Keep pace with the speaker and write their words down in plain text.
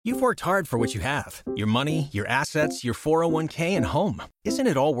You've worked hard for what you have. Your money, your assets, your 401k, and home. Isn't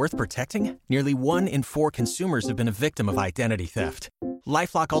it all worth protecting? Nearly 1 in 4 consumers have been a victim of identity theft.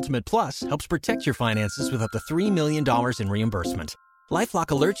 LifeLock Ultimate Plus helps protect your finances with up to $3 million in reimbursement. LifeLock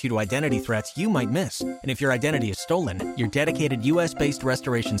alerts you to identity threats you might miss. And if your identity is stolen, your dedicated U.S.-based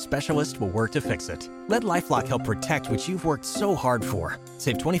restoration specialist will work to fix it. Let LifeLock help protect what you've worked so hard for.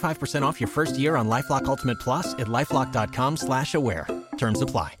 Save 25% off your first year on LifeLock Ultimate Plus at LifeLock.com/aware. Terms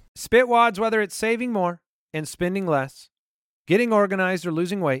apply. Spitwads, whether it's saving more and spending less, getting organized or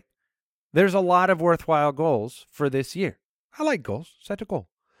losing weight, there's a lot of worthwhile goals for this year. I like goals. Set a goal.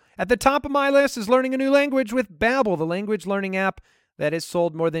 At the top of my list is learning a new language with Babbel, the language learning app that has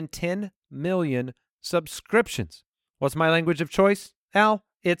sold more than 10 million subscriptions. What's my language of choice, Al?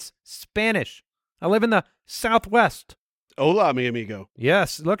 It's Spanish. I live in the Southwest. Hola, mi amigo.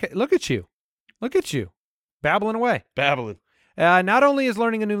 Yes, look at you. Look at you. Babbling away. Babbling. Not only is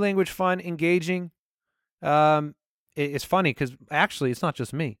learning a new language fun, engaging, it's funny because actually it's not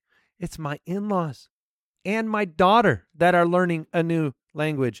just me. It's my in-laws and my daughter that are learning a new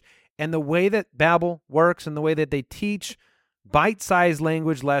language. And the way that Babbel works and the way that they teach bite-sized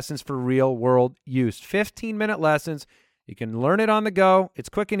language lessons for real-world use. 15-minute lessons. You can learn it on the go. It's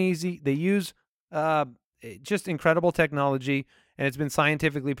quick and easy. They use just incredible technology, and it's been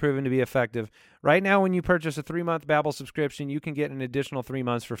scientifically proven to be effective. Right now, when you purchase a 3-month Babbel subscription, you can get an additional 3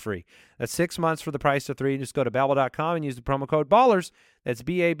 months for free. That's 6 months for the price of 3. Just go to Babbel.com and use the promo code BALLERS. That's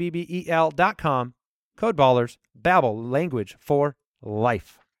BABBEL.com. Code BALLERS. Babbel, language for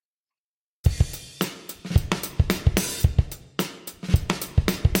life.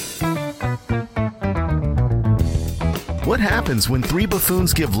 What happens when 3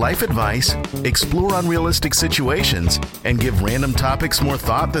 buffoons give life advice, explore unrealistic situations, and give random topics more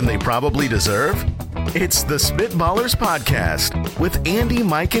thought than they probably deserve? It's the Spitballers Podcast with Andy,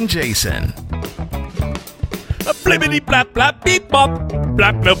 Mike, and Jason. Blibbity blap blap beep bop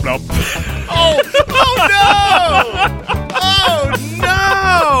blap blop blop. Oh no! Oh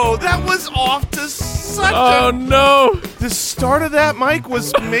no! That was off to such no! The start of that, Mike,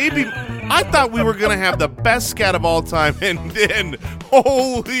 was maybe... I thought we were going to have the best scat of all time, and then,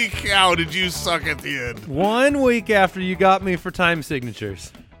 holy cow, did you suck at the end. 1 week after you got me for time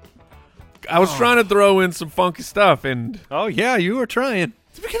signatures. I was trying to throw in some funky stuff, and... Oh, yeah, you were trying.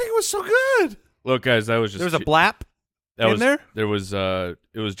 The beginning was so good. Look, guys, that was just... There was a blap in there? There was, it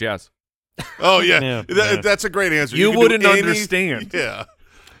was jazz. Oh, yeah. That's a great answer. You wouldn't understand. Yeah.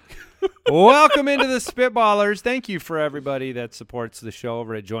 Welcome into the Spitballers. Thank you for everybody that supports the show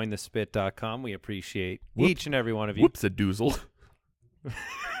over at jointhespit.com. We appreciate each and every one of you. Whoops-a-doozle.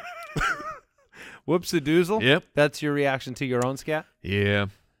 Whoops-a-doozle? Yep. That's your reaction to your own scat? Yeah.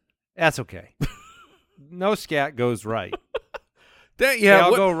 That's okay. No scat goes right. They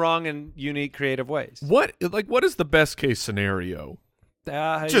all go wrong in unique, creative ways. What is the best case scenario?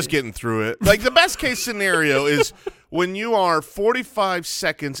 Just getting through it. Like, the best case scenario is when you are 45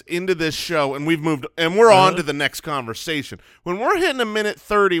 seconds into this show and we're on to the next conversation. When we're hitting a minute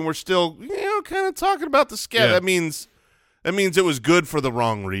 30 and we're still, kind of talking about the scat, that means it was good for the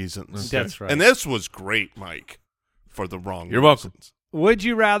wrong reasons. Okay. That's right. And this was great, Mike, for the wrong reasons. You're welcome. Would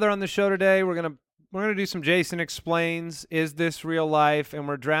you rather on the show today? We're gonna do some Jason Explains. Is this real life? And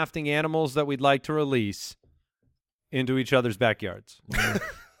we're drafting animals that we'd like to release into each other's backyards.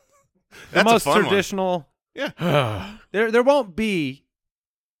 The most traditional. Yeah. There won't be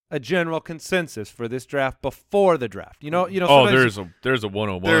a general consensus for this draft before the draft. Oh, there's a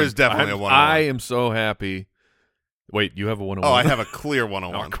 101. There is definitely a 101. I am so happy. Wait, you have a 101? Oh, I have a clear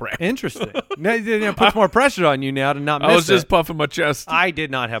 101. Oh, crap. Interesting. It puts more pressure on you now to not miss it. I was just puffing my chest. I did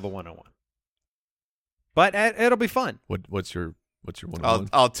not have a 101. But it'll be fun. What's your 101?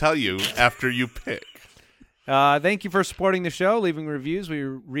 I'll tell you after you pick. Thank you for supporting the show, leaving reviews. We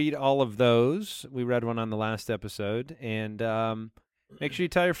read all of those. We read one on the last episode. And make sure you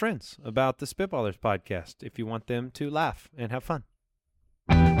tell your friends about the Spitballers podcast if you want them to laugh and have fun.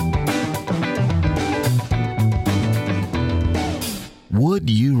 Would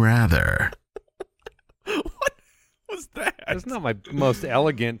you rather? What was that? That's not my most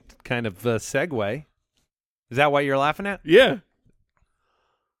elegant kind of segue. Is that what you're laughing at? Yeah.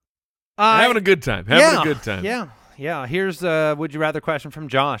 Having a good time. Having a good time. Yeah. Here's a would you rather question from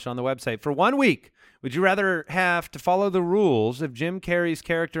Josh on the website. For 1 week, would you rather have to follow the rules of Jim Carrey's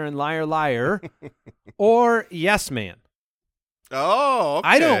character in Liar Liar or Yes Man? Oh, okay.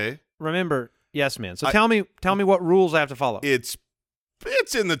 I don't remember Yes Man. So tell me what rules I have to follow. It's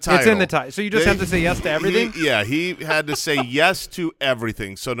in the title. It's in the title. So you just have to say yes to everything? He had to say yes to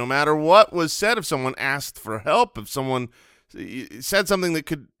everything. So no matter what was said, if someone asked for help, if someone said something that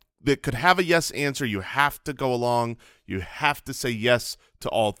could that could have a yes answer, you have to go along. You have to say yes to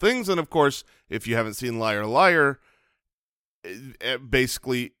all things. And, of course, if you haven't seen Liar Liar,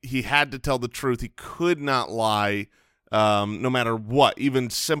 basically he had to tell the truth. He could not lie no matter what, even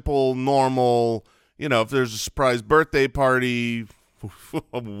simple, normal, if there's a surprise birthday party,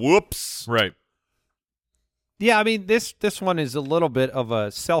 whoops. Right. Yeah, I mean, this one is a little bit of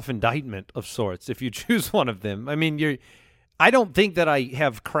a self-indictment of sorts if you choose one of them. I mean, I don't think that I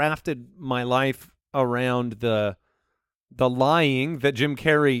have crafted my life around the lying that Jim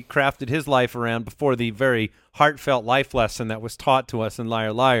Carrey crafted his life around before the very heartfelt life lesson that was taught to us in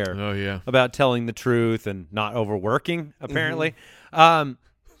Liar Liar. Oh, yeah. About telling the truth and not overworking, apparently. But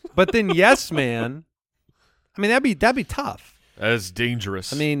then Yes Man, I mean, that'd be tough. That is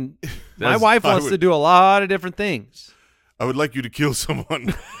dangerous. I mean, my wife wants to do a lot of different things. I would like you to kill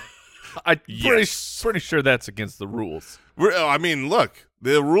someone. I'm pretty sure that's against the rules. I mean, look,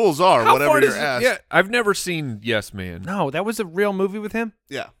 the rules are How whatever far you're does asked. Yeah, I've never seen Yes Man. No, that was a real movie with him?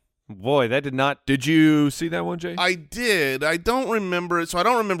 Yeah. Boy, that did not. Did you see that one, Jay? I did. I don't remember it. So I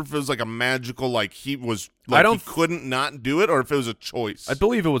don't remember if it was like a magical, like he was, like he couldn't not do it, or if it was a choice. I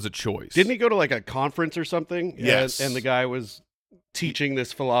believe it was a choice. Didn't he go to like a conference or something? Yes. And the guy was teaching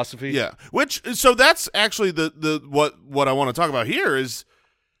this philosophy. Yeah. So that's actually the what I want to talk about here is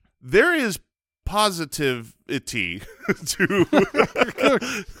there is positivity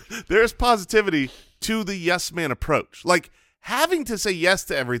there's positivity to the yes man approach. Like, having to say yes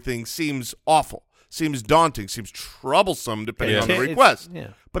to everything seems awful, seems daunting, seems troublesome depending on the request.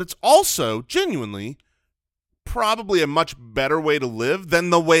 But it's also genuinely probably a much better way to live than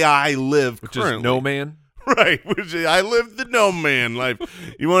the way I live Which currently. is no man. Right. I live the no man life.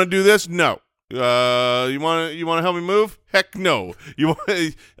 You want to do this? No. You want to help me move? Heck no.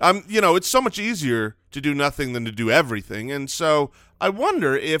 It's so much easier to do nothing than to do everything. And so I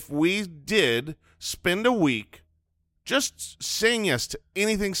wonder if we did spend a week just saying yes to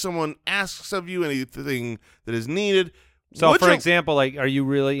anything someone asks of you, anything that is needed. So, for example, like, are you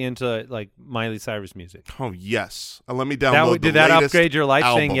really into like Miley Cyrus music? Oh yes. Let me download. Did that upgrade your life?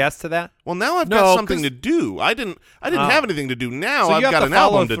 album. Saying yes to that? Well, now I've got something to do. I didn't have anything to do. Now so I've got an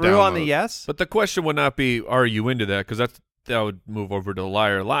album to download. through on the yes. But the question would not be, are you into that? Because that would move over to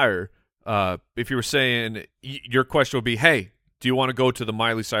Liar Liar. If you were saying, your question would be, hey, do you want to go to the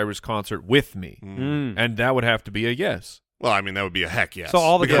Miley Cyrus concert with me? And that would have to be a yes. Well, I mean, that would be a heck yes. So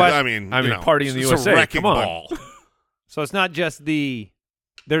all the questions. I mean, Party in the it's USA. a wrecking Come on. ball. So it's not just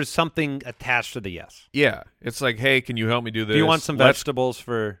there's something attached to the yes. Yeah. It's like, hey, can you help me do this? Do you want some vegetables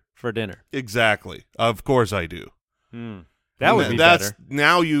for dinner? Exactly. Of course I do. That would be better.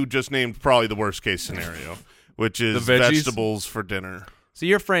 Now you just named probably the worst case scenario, which is The veggies? vegetables for dinner. So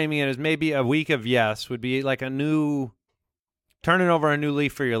you're framing it as maybe a week of yes would be like turning over a new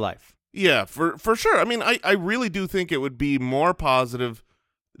leaf for your life. Yeah, for sure. I mean, I really do think it would be more positive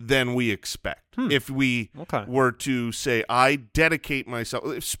than we expect if we were to say, I dedicate myself.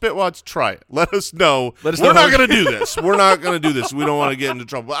 Spitwads, try it. Let us know. We're not going to do this. We're not going to do this. We don't want to get into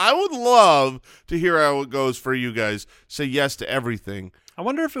trouble. But I would love to hear how it goes for you guys. Say yes to everything. I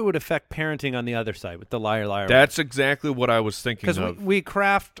wonder if it would affect parenting on the other side with the Liar Liar. That's exactly what I was thinking of. Because we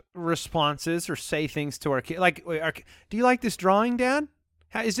craft responses or say things to our kid. Like, do you like this drawing, Dad?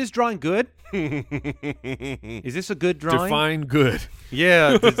 Is this drawing good? Is this a good drawing? Define good.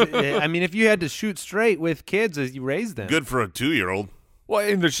 Yeah. I mean, if you had to shoot straight with kids as you raise them. Good for a 2-year-old. Well,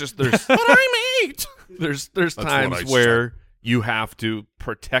 and there's But I'm 8. There's times where you have to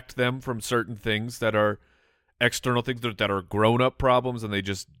protect them from certain things that are external things that are grown-up problems, and they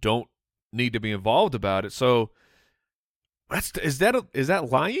just don't need to be involved about it. So is that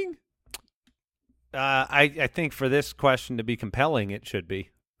lying? I think for this question to be compelling, it should be.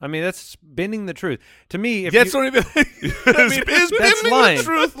 I mean, that's bending the truth. To me, if that's you, not even. Is that's bending lying. the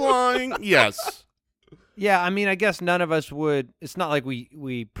truth lying? Yes. Yeah, I mean, I guess none of us would. It's not like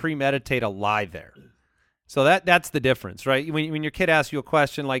we premeditate a lie there. So that's the difference, right? When your kid asks you a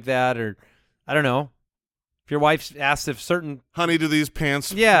question like that, or I don't know, if your wife asks if certain honey, do these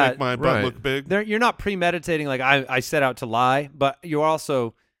pants make my butt look big? You're not premeditating like I set out to lie, but you're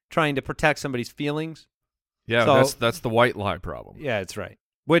also trying to protect somebody's feelings. Yeah, so, that's the white lie problem. Yeah, that's right.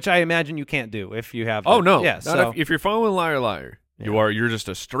 Which I imagine you can't do if you have. Oh no! Yeah, if you're following Liar Liar, you're just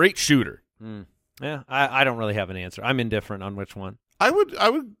a straight shooter. Yeah, I don't really have an answer. I'm indifferent on which one. I would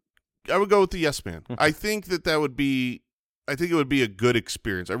go with the yes man. I think that would be. I think it would be a good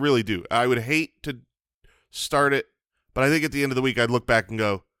experience. I really do. I would hate to start it, but I think at the end of the week I'd look back and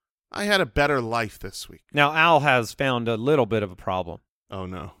go, I had a better life this week. Now Al has found a little bit of a problem. Oh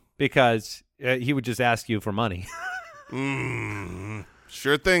no! Because he would just ask you for money.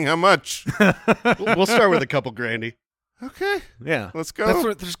 Sure thing. How much? We'll start with a couple grandy. Okay. Yeah. Let's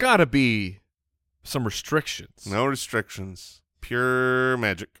go. There's got to be some restrictions. No restrictions. Pure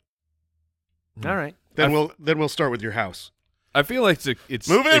magic. All right. Then we'll start with your house. I feel like it's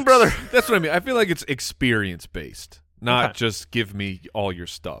Move in, brother. That's what I mean. I feel like it's experience based, not just give me all your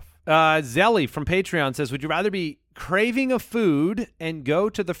stuff. Zelly from Patreon says, would you rather be craving a food and go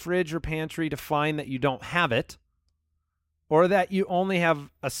to the fridge or pantry to find that you don't have it, or that you only have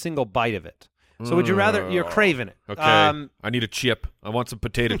a single bite of it? So would you rather, you're craving it. Okay. I need a chip. I want some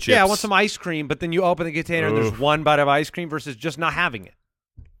potato chips. Yeah, I want some ice cream, but then you open the container and there's one bite of ice cream versus just not having it.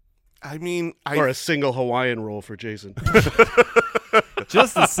 I mean, Or a single Hawaiian roll for Jason.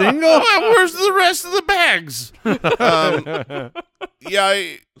 Just a single? Well, where's the rest of the bags?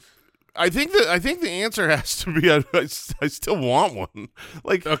 Yeah, I think the answer has to be I still want one.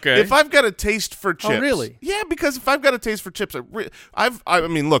 Like, if I've got a taste for chips. Oh, really? Yeah, because if I've got a taste for chips, I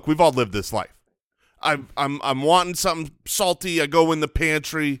mean, look, we've all lived this life. I'm wanting something salty. I go in the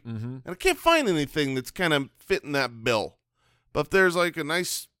pantry, and I can't find anything that's kind of fitting that bill. But if there's like a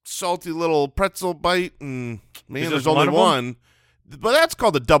nice salty little pretzel bite, and man, there's only one. But that's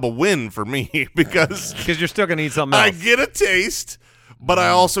called a double win for me because you're still gonna eat something else. I get a taste, but I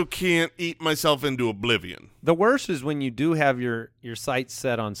also can't eat myself into oblivion. The worst is when you do have your sights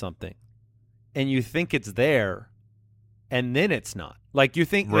set on something, and you think it's there, and then it's not. Like you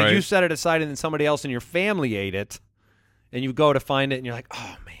think, like you set it aside, and then somebody else in your family ate it, and you go to find it, and you're like,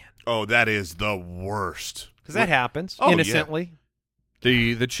 oh man. Oh, that is the worst. Because that happens innocently.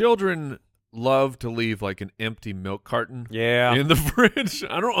 Yeah. The children love to leave like an empty milk carton in the fridge.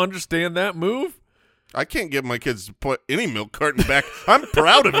 I don't understand that move. I can't get my kids to put any milk carton back. I'm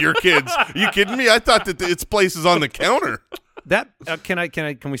proud of your kids. Are you kidding me? I thought that its place is on the counter. That can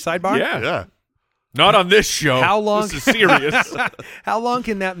we sidebar? Yeah. Not on this show. How long? This is serious. How long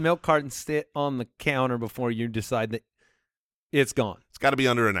can that milk carton sit on the counter before you decide that it's gone? It's got to be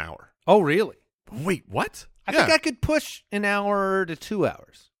under an hour. Oh, really? Wait, what? I think I could push an hour to 2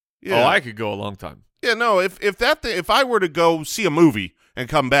 hours. Yeah. Oh, I could go a long time. Yeah, no. If I were to go see a movie and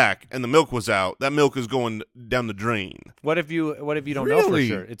come back and the milk was out, that milk is going down the drain. What if you don't know for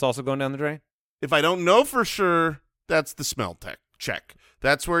sure? It's also going down the drain? If I don't know for sure, that's the smell check.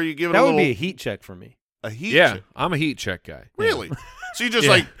 That's where you give it that a little. That would be a heat check for me. A heat check? check? I'm a heat check guy. Really? Yeah. So you just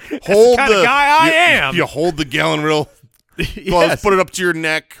like hold That's the kind of guy I am. You hold the gallon real close, Yes. put it up to your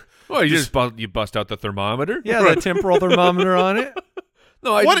neck. Well, you bust out the thermometer. Yeah, the temporal thermometer on it.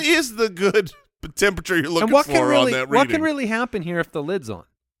 No, what is the good temperature you're looking for on that reading? What can really happen here if the lid's on?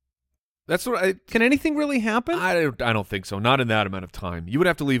 That's what Can anything really happen? I don't think so. Not in that amount of time. You would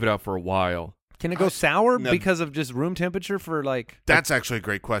have to leave it out for a while. Can it go sour because of just room temperature for like? That's actually a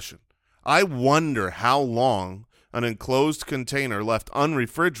great question. I wonder how long an enclosed container left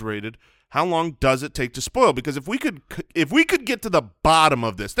unrefrigerated, how long does it take to spoil? Because if we could get to the bottom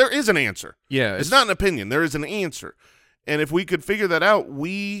of this, there is an answer. Yeah, it's not an opinion. There is an answer. And if we could figure that out,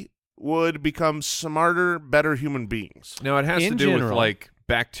 we would become smarter, better human beings. Now, it has to do with like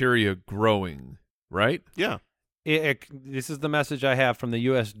bacteria growing, right? Yeah. This is the message I have from the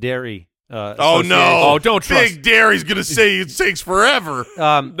U.S. Dairy oh, no. Oh, don't trust. Big Dairy's going to say it takes forever.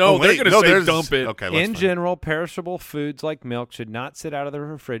 They're going to say dump it. Okay, in general, perishable foods like milk should not sit out of the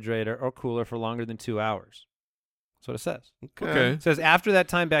refrigerator or cooler for longer than 2 hours. That's what it says. Okay. It says after that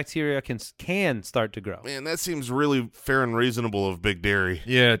time, bacteria can start to grow. Man, that seems really fair and reasonable of Big Dairy.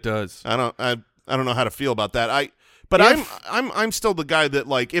 Yeah, it does. I don't know how to feel about that. I'm still the guy that,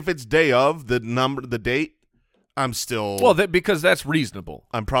 like, if it's day of the date, I'm still because that's reasonable.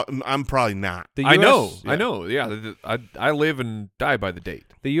 I'm probably not. I know. Yeah, I live and die by the date.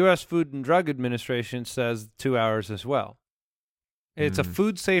 The U.S. Food and Drug Administration says 2 hours as well. It's a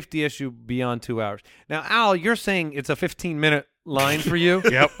food safety issue beyond 2 hours. Now, Al, you're saying it's a 15-minute line for you?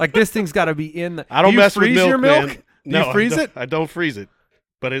 Yep. Like this thing's got to be in the. I don't mess with milk, your milk? man. Do you freeze it? I don't freeze it,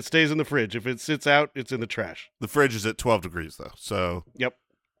 but it stays in the fridge. If it sits out, it's in the trash. The fridge is at 12 degrees though, so. Yep.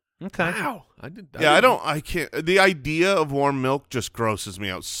 Okay. Wow. I can't. The idea of warm milk just grosses me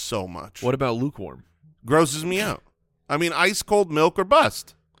out so much. What about lukewarm? Grosses me out. I mean, ice cold milk or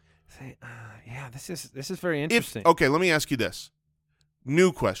bust. Yeah, this is very interesting. Okay, let me ask you this.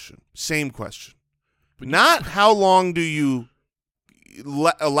 New question. Same question. Not how long do you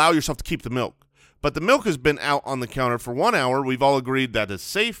allow yourself to keep the milk, but the milk has been out on the counter for 1 hour. We've all agreed that is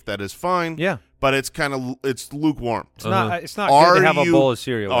safe. That is fine. Yeah. But it's lukewarm. It's not good to have a bowl of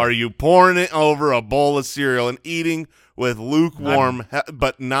cereal. Are you pouring it over a bowl of cereal and eating with lukewarm,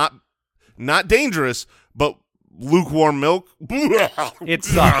 but not dangerous, but lukewarm milk. It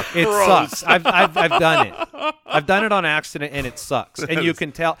sucks. It Gross. sucks. I've done it. I've done it on accident, and it sucks. And you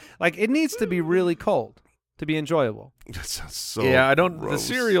can tell, like, it needs to be really cold to be enjoyable. That sounds so Yeah, I don't. gross.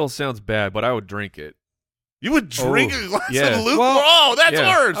 The cereal sounds bad, but I would drink it. You would drink a glass yeah. of lukewarm? Well, that's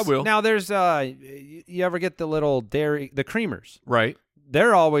Yeah, worse. I will. Now there's you ever get the little dairy, the creamers? Right.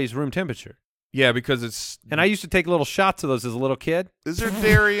 They're always room temperature. Yeah, because it's. And I used to take little shots of those as a little kid. Is there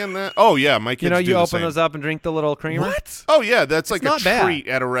dairy in that? Oh, yeah, my kids do You the open same. those up and drink the little creamer. What? Oh, yeah, that's like a not bad. treat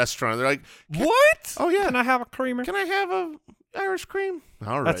at a restaurant. They're like, What? oh, yeah, Can I have a creamer? can I have a Irish cream?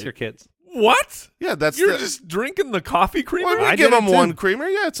 All right. That's your kids. What? Yeah, that's You're the, just drinking the coffee creamer? Why would I we give did it them too. one creamer?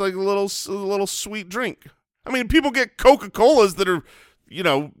 Yeah, it's like a little sweet drink. I mean, people get Coca-Colas that are,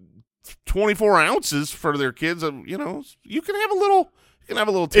 24 ounces for their kids. You can have a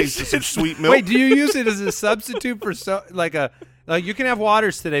little taste of some sweet milk. Wait, do you use it as a substitute for you can have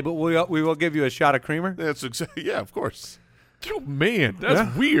waters today, but we will give you a shot of creamer? Yeah, of course. Oh, man,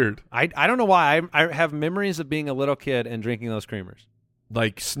 that's weird. I don't know why. I have memories of being a little kid and drinking those creamers.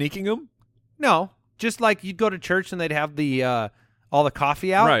 Like sneaking them? No, just like you'd go to church and they'd have the all the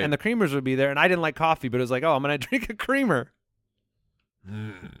coffee out, Right. and the creamers would be there. And I didn't like coffee, but it was like, oh, I'm gonna drink a creamer.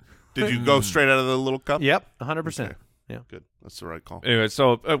 Did you go straight out of the little cup? Yep, 100%. Okay. Yeah. Good. That's the right call. Anyway,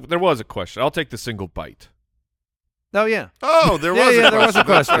 so there was a question. I'll take the single bite. Oh yeah. Oh, there Yeah, was yeah, a there was a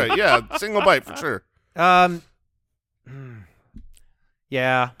That's question. right. Yeah, single bite for sure.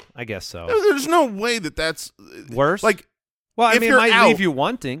 Yeah, I guess so. There's no way that's Worse? Like, Well, I if mean, it you're might out- leave you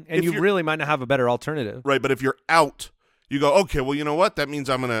wanting, and if you you're- really might not have a better alternative. right, but if you're out, you go, okay, well, you know what? That means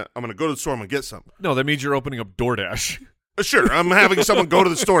I'm gonna go to the store and get some. No, that means you're opening up DoorDash. Sure, I'm having someone go to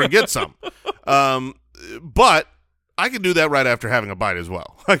the store and get some. But I can do that right after having a bite as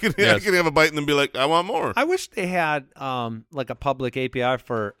well. I can have a bite and then be like, I want more. I wish they had like a public API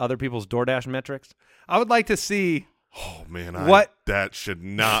for other people's DoorDash metrics. I would like to see. Oh man, that should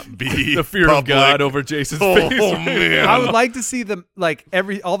not be The fear public. of God over Jason's Oh face. man, I would like to see the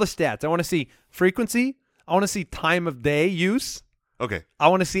all the stats. I want to see frequency. I want to see time of day use. Okay, I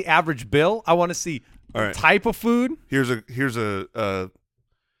want to see average bill. I want to see all right. type of food. Here's an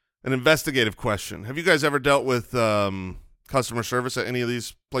investigative question. Have you guys ever dealt with customer service at any of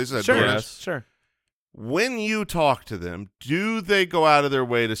these places? At Sure, DoorDash? Yes. sure. When you talk to them, do they go out of their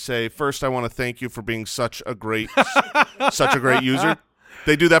way to say, first, I want to thank you for being such a great user?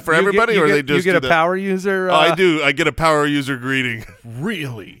 They do that for everybody, or they just you get do a that? power user? Oh, I do. I get a power user greeting.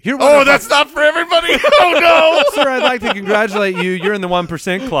 Really? You're one Oh, of that's not for everybody. Oh no, Sir, I'd like to congratulate you. You're in the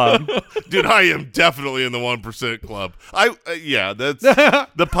 1% club. dude, I am definitely in the 1% club. Yeah, that's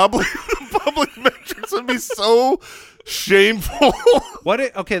the public. The public metrics would be so shameful.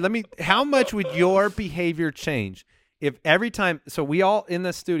 How much would your behavior change if every time? So we all in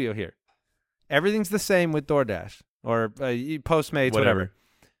the studio here, everything's the same with DoorDash or Postmates, whatever.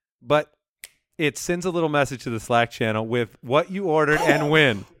 But it sends a little message to the Slack channel with what you ordered and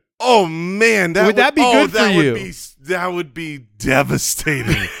when. Oh man, Would that be good for you? That would be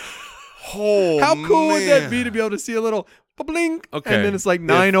devastating. Oh, How cool would that man. be to be able to see a little blink, Okay. and then it's like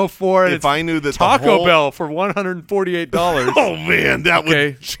 9:04, and If it's I knew that Taco the whole, Bell for $148. Oh man, that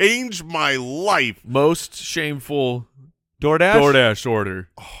Okay. would change my life. Most shameful DoorDash? order.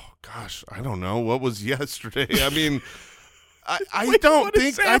 Gosh, I don't know what was yesterday. I mean, I Wait, don't what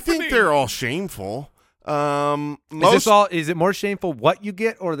is think I happening? think they're all shameful. Most Is it more shameful what you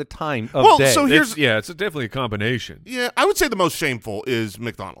get or the time of Well, day? so It's definitely a combination. yeah, I would say the most shameful is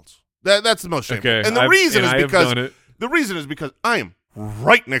McDonald's. That's the most shameful. Okay, And the reason is I have because done it. the reason is because I am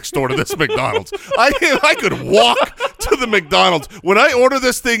right next door to this McDonald's. I could walk to the McDonald's. When I order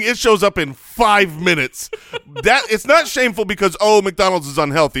this thing, it shows up in 5 minutes. That it's not shameful because McDonald's is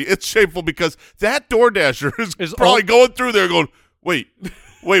unhealthy. It's shameful because that DoorDasher is probably going through there going, wait,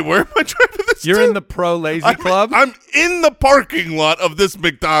 where am I driving this You're to? in the pro lazy club? I'm in the parking lot of this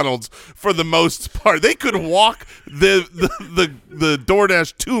McDonald's for the most part. They could walk the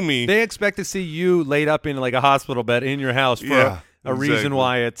DoorDash to me. They expect to see you laid up in like a hospital bed in your house for a reason exactly.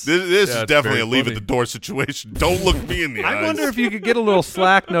 why it's. This is it's definitely a very leave funny. at the door situation. Don't look me in the eyes. I wonder if you could get a little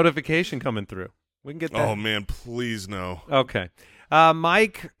Slack notification coming through. We can get that. Oh man, please no. Okay.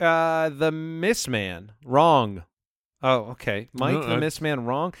 Mike, the Missman, wrong. Oh, okay. Mike, No, the Missman,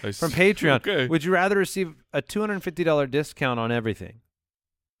 wrong. I From see. Patreon. Okay. Would you rather receive a $250 discount on everything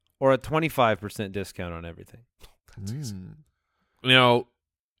or a 25% discount on everything? Now,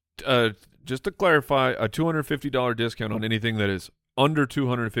 just to clarify, a $250 discount on anything that is under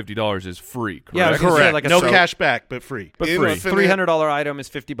 $250 is free, correct? Yeah, I was gonna say, Correct. like a No So- cash back, but free. But free. Infinite- $300 item is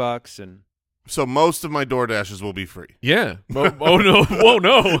 $50 and So most of my DoorDashes will be free. Yeah. Oh no. Whoa,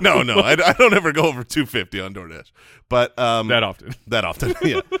 no. No. I don't ever go over $250 on DoorDash, but That often. That often,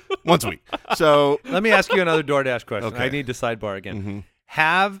 yeah, once a week. So Let me ask you another DoorDash question. Okay. I need to sidebar again. mhm.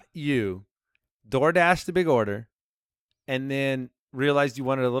 Have you DoorDashed the big order and then realized you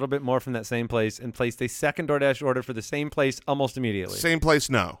wanted a little bit more from that same place and placed a second DoorDash order for the same place almost immediately? Same place,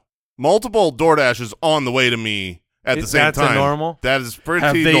 no. Multiple DoorDashes on the way to me at the same That's time. a normal? That is pretty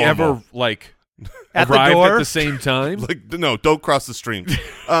Have they normal. ever At the arrived door? at the same time? Like, no, don't cross the stream.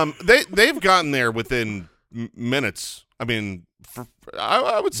 They've gotten there within minutes. I mean,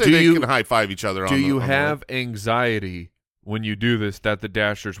 I would say they can high five each other. Do you have anxiety when you do this that the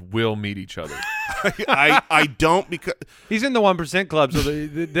Dashers will meet each other? I don't, because He's in the 1% club, so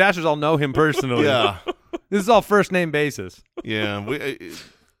the Dashers all know him personally. yeah. This is all first name basis. Yeah,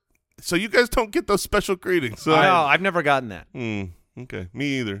 so you guys don't get those special greetings. No, I've never gotten that. Okay,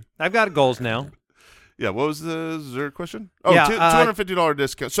 me either. I've got goals now. Yeah, what was the question? Oh, Yeah, $250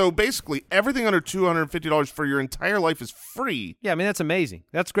 discount. So basically, everything under $250 for your entire life is free. Yeah, I mean, that's amazing.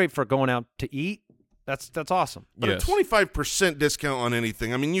 That's great for going out to eat. That's awesome. But Yes. a 25% discount on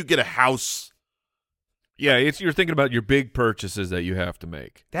anything. I mean, you get a house. Yeah, you're thinking about your big purchases that you have to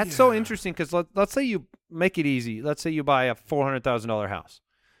make. That's so interesting because let's say you make it easy. Let's say you buy a $400,000 house.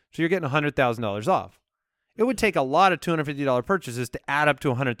 So you're getting $100,000 off. It would take a lot of $250 purchases to add up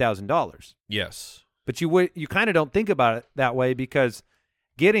to $100,000. Yes. But you kind of don't think about it that way because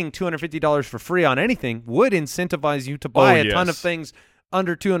getting $250 for free on anything would incentivize you to buy a ton of things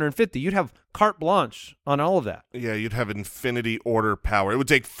under $250. You'd have carte blanche on all of that. Yeah, you'd have infinity order power. It would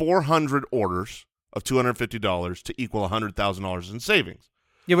take 400 orders of $250 to equal $100,000 in savings.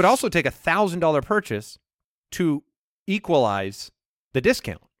 It would also take a $1,000 purchase to equalize the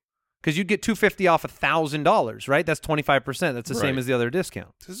discount. Because you'd get $250 off $1,000, right? That's 25%. That's the same as the other discount.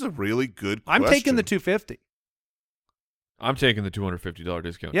 This is a really good question. I'm taking the $250. I'm taking the $250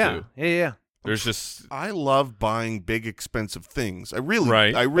 discount Yeah, too. yeah. There's just I love buying big, expensive things. I really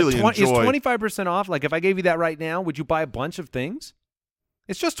Right. enjoy. Is 25% off? Like if I gave you that right now, would you buy a bunch of things?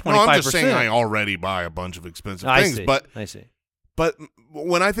 It's just 25%. No, I'm just saying I already buy a bunch of expensive things. I see. But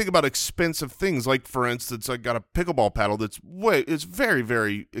when I think about expensive things, like for instance, I got a pickleball paddle it's very,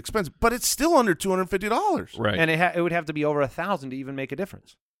 very expensive, but it's still under $250. right. And it would have to be over 1,000 to even make a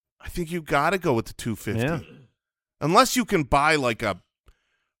difference. I think you got to go with the $250. Yeah. Unless you can buy like a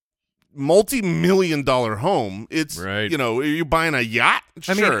multi-million-dollar home. It's right. are you buying a yacht?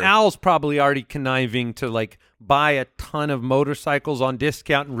 I Sure. mean, Al's probably already conniving to like buy a ton of motorcycles on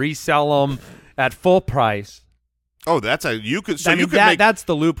discount and resell them at full price. Oh, that's you could that's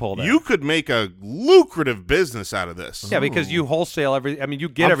the loophole there. you could make a lucrative business out of this. Yeah, because you wholesale you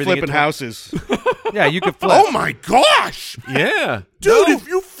get I'm everything. flipping houses. Yeah, you could flip. Oh my gosh, Yeah. dude! If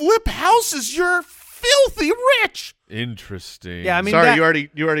you flip houses, you're filthy rich. Interesting. Yeah, I mean, Sorry, that-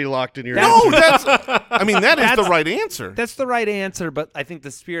 you already locked in your No, answer. that is the right answer. That's the right answer, but I think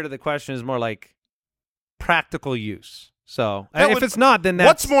the spirit of the question is more like practical use. So if it's not, then that's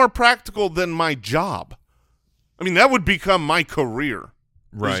what's more practical than my job? I mean, that would become my career.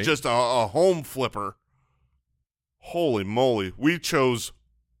 Right. It's just a home flipper. Holy moly, we chose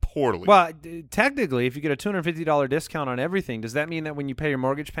poorly. Well, technically, if you get a $250 discount on everything, does that mean that when you pay your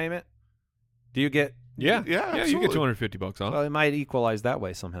mortgage payment, do you get? Yeah. Yeah, You get absolutely. $250 off. Well, it might equalize that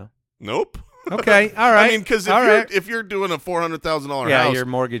way somehow. Nope. Okay, all right. I mean, because if you're doing a $400,000 yeah, house, your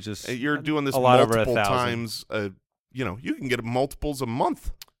mortgage is you're doing this a lot over multiple 1,000. times. You can get multiples a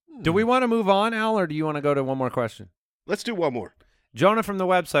month. Do we want to move on, Al, or do you want to go to one more question? Let's do one more. Jonah from the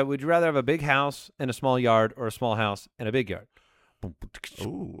website, would you rather have a big house and a small yard or a small house and a big yard?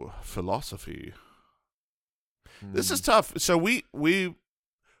 Ooh, philosophy. This is tough. So we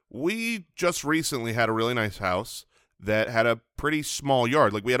just recently had a really nice house that had a pretty small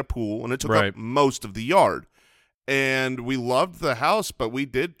yard. Like we had a pool, and it took up most of the yard. And we loved the house, but we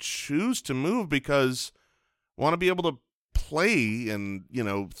did choose to move because we want to be able to play and,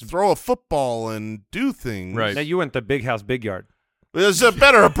 throw a football and do things. Right. Now, you went the big house, big yard. There's a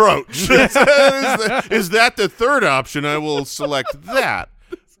better approach. Is that the third option? I will select that.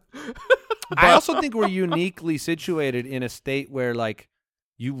 I also think we're uniquely situated in a state where, like,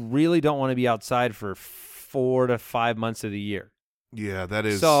 you really don't want to be outside for 4 to 5 months of the year. Yeah, that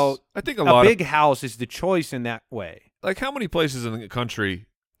is. So I think a lot big house is the choice in that way. like how many places in the country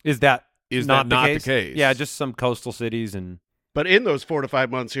Is that not the case? Yeah, just some coastal cities and. But in those 4 to 5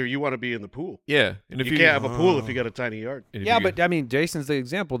 months here, you want to be in the pool. Yeah. And if You can't have a pool if you got a tiny yard. and if Yeah, you- but I mean, Jason's the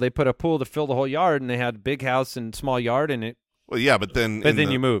example. They put a pool to fill the whole yard, and they had big house and small yard, and it. Well, yeah, but then. But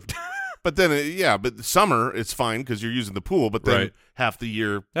then you moved. But then, but the summer it's fine because you're using the pool. But then Right. half the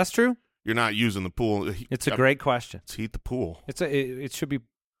year That's true. you're not using the pool. It's a great question. Let's heat the pool. It should be.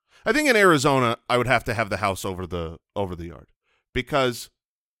 I think in Arizona, I would have to have the house over the yard because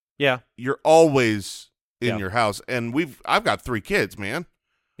you're always in your house, and I've got 3 kids, man.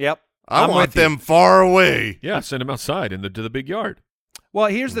 Yep. I want them far away. Yeah, send them outside to the big yard. Well,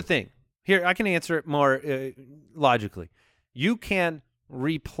 here's the thing. Here, I can answer it more logically. You can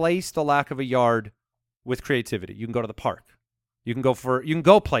replace the lack of a yard with creativity. You can go to the park. You can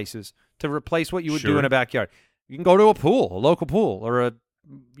go places to replace what you would do in a backyard. You can go to a local pool, or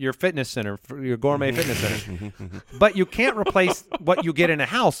your fitness center, your gourmet fitness center. But you can't replace what you get in a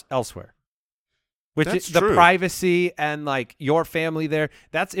house elsewhere. Which is the privacy and like your family there.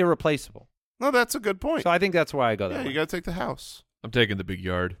 That's irreplaceable. No, that's a good point. So I think that's why I go that way. You got to take the house. I'm taking the big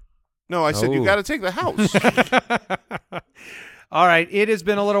yard. No, I said you got to take the house. All right. It has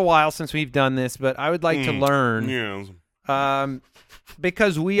been a little while since we've done this, but I would like to learn. Yeah.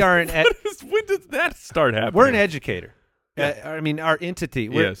 Because we are an when does that start happening? We're an educator. I mean, our entity.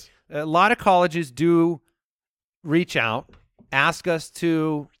 Yes. A lot of colleges do reach out, ask us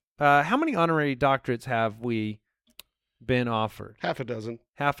to. How many honorary doctorates have we been offered? Half a dozen.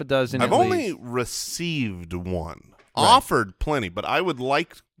 I've only received one. Right. Offered plenty, but I would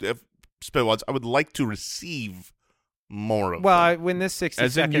like, if Spitwads, I would like to receive more of them. Well, when this 60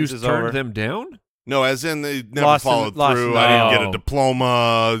 as seconds in you is over. turned them down? No, as in they never followed through. I didn't get a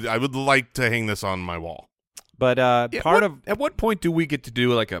diploma. I would like to hang this on my wall. But at what point do we get to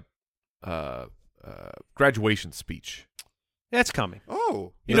do like a graduation speech? That's coming.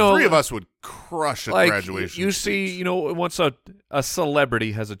 Oh, the 3 of us would crush a graduation. You speech. see, once a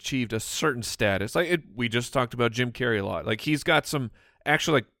celebrity has achieved a certain status, we just talked about Jim Carrey a lot. Like he's got some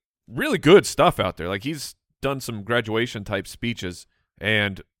actually like really good stuff out there. Like he's done some graduation type speeches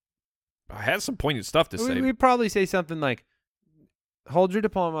and has some poignant stuff to say. We'd probably say something like, "Hold your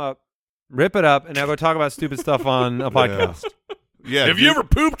diploma up, rip it up, and now go talk about stupid stuff on a podcast." Yeah. Have you ever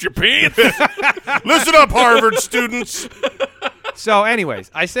pooped your pants? Listen up, Harvard students. So, anyways,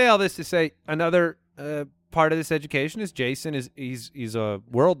 I say all this to say another part of this education is Jason he's a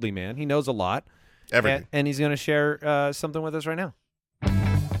worldly man. He knows a lot. Everything. And he's going to share something with us right now.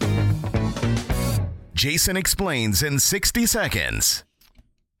 Jason explains in 60 seconds.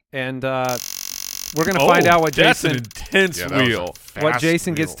 And we're going to find out what that's Jason an intense wheel. What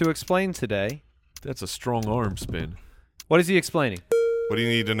Jason gets to explain today. That's a strong arm spin. What is he explaining? What do you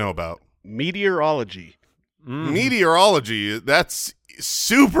need to know about? Meteorology. Meteorology, that's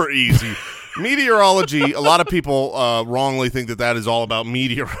super easy. Meteorology, a lot of people wrongly think that is all about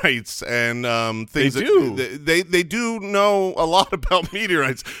meteorites and things. They do know a lot about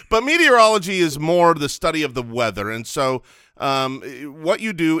meteorites, but meteorology is more the study of the weather. And so what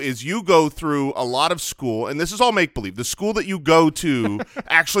you do is you go through a lot of school, and this is all make-believe. The school that you go to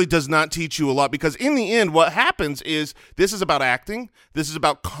actually does not teach you a lot because in the end what happens is this is about acting. This is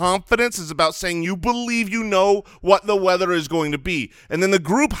about confidence. This is about saying you believe you know what the weather is going to be. And then the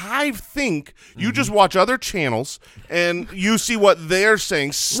group hive think you just watch other channels and you see what they're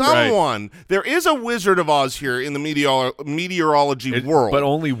saying. There is a Wizard of Oz here in the meteorology world. But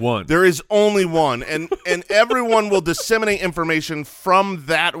only one. There is only one. And everyone will disseminate information from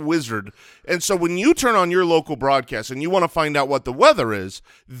that wizard. And so when you turn on your local broadcast and you want to find out what the weather is,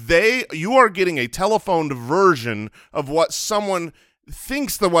 you are getting a telephoned version of what someone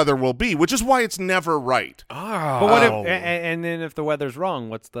thinks the weather will be, which is why it's never right. But what if, and then if the weather's wrong,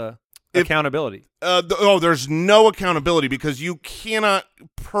 what's the accountability? There's no accountability because you cannot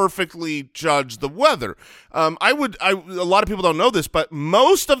perfectly judge the weather. A lot of people don't know this, but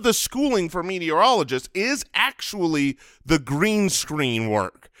most of the schooling for meteorologists is actually the green screen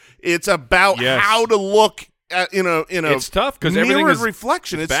work. It's about how to look in a it's tough because everything is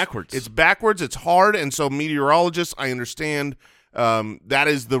reflection. It's backwards. It's backwards. It's hard, and so meteorologists, I understand that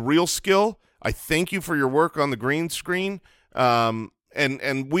is the real skill. I thank you for your work on the green screen.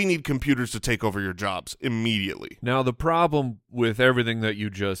 And we need computers to take over your jobs immediately. Now, the problem with everything that you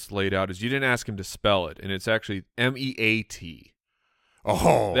just laid out is you didn't ask him to spell it, and it's actually MEAT.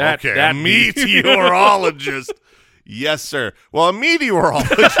 Oh, okay. A meteorologist. Yes, sir. Well, a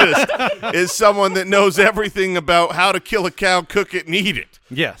meteorologist is someone that knows everything about how to kill a cow, cook it, and eat it.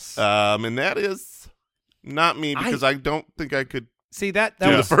 Yes. And that is not me because I don't think I could. See, that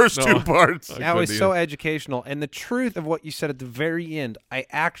was the first two parts. That was so educational. And the truth of what you said at the very end, I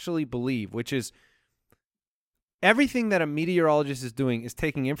actually believe, which is everything that a meteorologist is doing is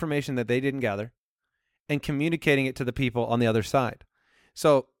taking information that they didn't gather and communicating it to the people on the other side.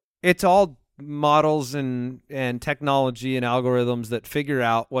 So it's all models and technology and algorithms that figure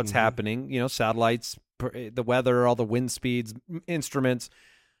out what's happening, satellites, the weather, all the wind speeds, instruments.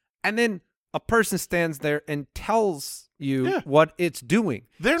 and then a person stands there and tells you what it's doing.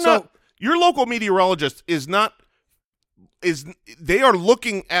 Your local meteorologist they are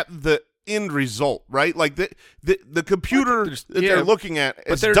looking at the end result, right? Like the computer that they're looking at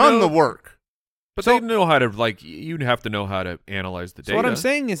has done the work. But they know how to, you'd have to know how to analyze the data. So what I'm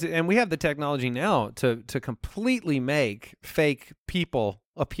saying is, and we have the technology now to completely make fake people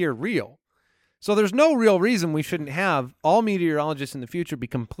appear real. So there's no real reason we shouldn't have all meteorologists in the future be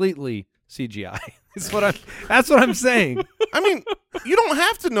completely CGI. That's what I'm saying. I mean, you don't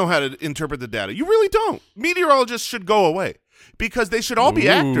have to know how to interpret the data. You really don't. Meteorologists should go away because they should all be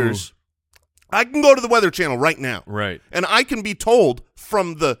actors. I can go to the Weather Channel right now. Right. And I can be told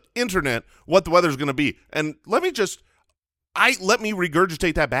from the internet what the weather's going to be. And let me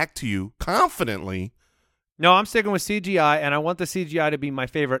regurgitate that back to you confidently. No, I'm sticking with CGI, and I want the CGI to be my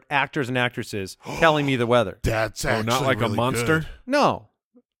favorite actors and actresses telling me the weather. That's actually not like really a monster? Good. No.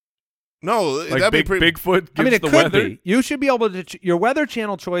 No, like that'd be Bigfoot gives I mean, it the could weather? be. You should be able to your Weather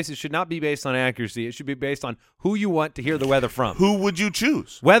Channel choices should not be based on accuracy. It should be based on who you want to hear the weather from. Who would you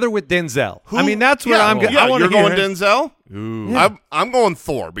choose? Weather with Denzel. I mean, that's what I'm going. Yeah, I you're going him. Denzel? Ooh. Yeah. I'm going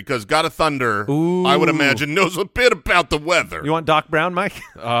Thor because God of Thunder, Ooh. I would imagine, knows a bit about the weather. You want Doc Brown, Mike?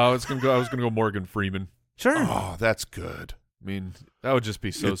 I was gonna go Morgan Freeman. Sure. Oh, that's good. I mean, that would just be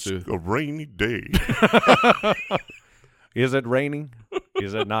so It's soothing. a rainy day. Is it raining?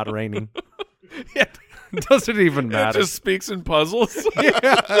 Is it not raining? It doesn't even matter. It just speaks in puzzles.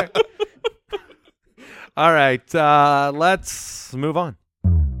 Yeah. All right, let's move on.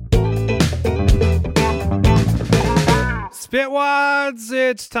 Spitwads,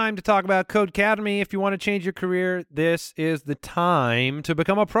 it's time to talk about Codecademy. If you want to change your career, this is the time to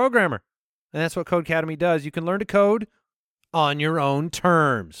become a programmer. And that's what Codecademy does. You can learn to code on your own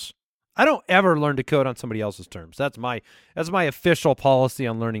terms. I don't ever learn to code on somebody else's terms. That's my official policy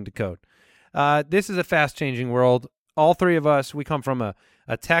on learning to code. This is a fast-changing world. All three of us, we come from a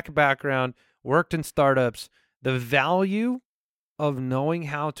tech background, worked in startups. The value of knowing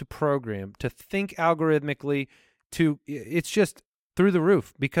how to program, to think algorithmically, it's just through the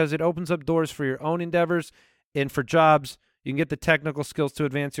roof because it opens up doors for your own endeavors and for jobs. You can get the technical skills to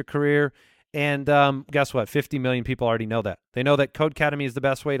advance your career. And guess what? 50 million people already know that. They know that Codecademy is the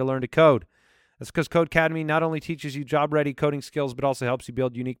best way to learn to code. That's because Codecademy not only teaches you job-ready coding skills, but also helps you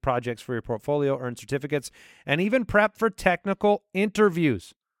build unique projects for your portfolio, earn certificates, and even prep for technical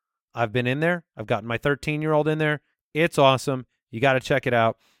interviews. I've been in there. I've gotten my 13-year-old in there. It's awesome. You got to check it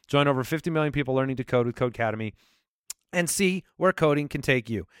out. Join over 50 million people learning to code with Codecademy and see where coding can take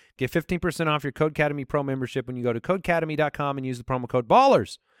you. Get 15% off your Codecademy Pro membership when you go to codecademy.com and use the promo code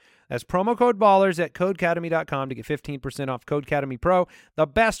BALLERS. That's promo code BALLERS at codecademy.com to get 15% off Codecademy Pro, the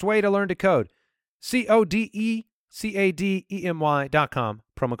best way to learn to code. codecademy.com,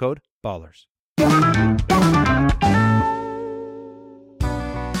 promo code BALLERS.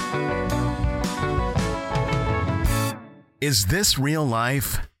 Is this real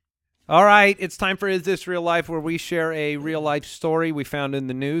life? All right, it's time for Is This Real Life, where we share a real-life story we found in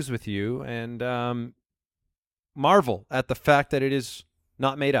the news with you and marvel at the fact that it is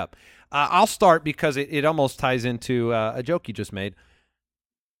not made up. I'll start because it almost ties into a joke you just made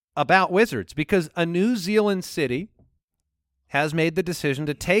about wizards, because a New Zealand city has made the decision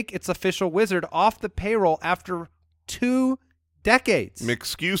to take its official wizard off the payroll after 2 decades.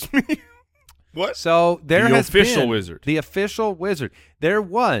 Excuse me? What? So there The has official been wizard. the official wizard. There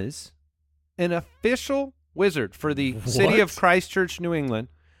was an official wizard for the city of Christchurch, New England,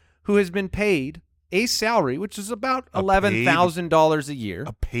 who has been paid a salary, which is about $11,000 a year.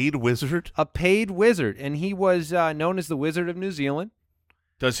 A paid wizard? A paid wizard, and he was known as the Wizard of New Zealand.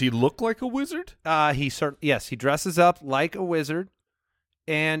 Does he look like a wizard? Yes, he dresses up like a wizard,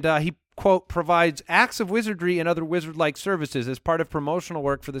 and he, quote, provides acts of wizardry and other wizard-like services as part of promotional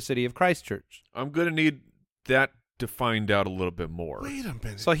work for the city of Christchurch. I'm going to need that to find out a little bit more. Wait a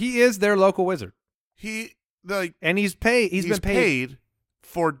minute. So he is their local wizard. And he's paid. He's been paid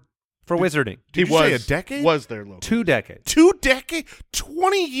for wizarding. Did you say a decade? Was their local. 2 decades. 2 decades?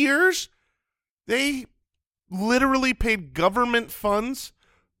 20 years? They literally paid government funds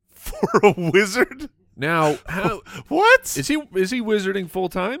for a wizard? Now, how What? is he wizarding full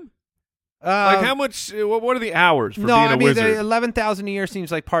time? Like how much? What are the hours for no, being a I mean wizard? the 11,000 a year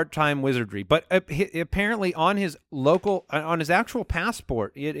seems like part-time wizardry, but apparently on his actual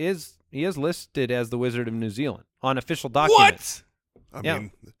passport, he is listed as the Wizard of New Zealand on official documents. What? I Yeah.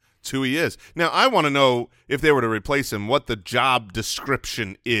 mean, it's who he is. Now, I want to know, if they were to replace him, what the job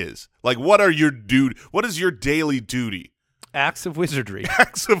description is. Like, what is your daily duty? Acts of wizardry.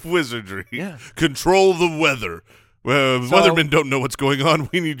 Acts of wizardry. Yeah. Control the weather. Well, the weathermen don't know what's going on.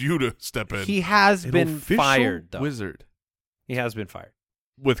 We need you to step in. He has been fired, though. Wizard. He has been fired.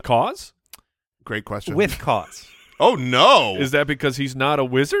 With cause? Great question. With cause. Oh, no. Is that because he's not a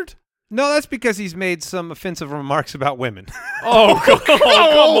wizard? No, that's because he's made some offensive remarks about women. Come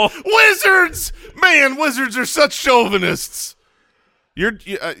on. Wizards! Man, wizards are such chauvinists. You're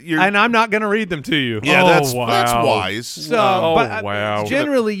And I'm not going to read them to you. Yeah, that's wow. wise. So, wow.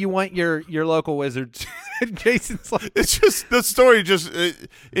 Generally, you want your local wizards. Jason's like, It's just the story.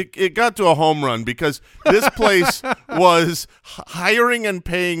 It got to a home run because this place was hiring and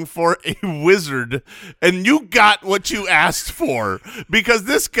paying for a wizard, and you got what you asked for because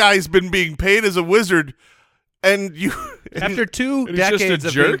this guy's been being paid as a wizard, and you after 2 and he's just a decades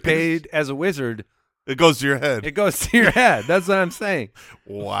of being jerk? paid as a wizard, it goes to your head. it goes to your head. That's what I'm saying.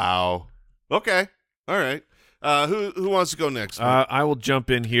 Wow. Okay. All right. Who wants to go next? I will jump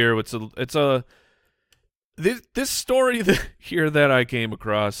in here. This story here that I came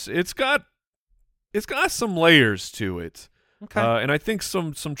across. It's got some layers to it. Okay. And I think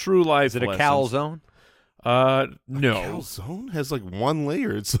some true life. Is it a lessons. calzone? No. Calzone has like one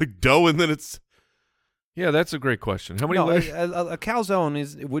layer. It's like dough, and then it's. Yeah, that's a great question. How many No, layers? a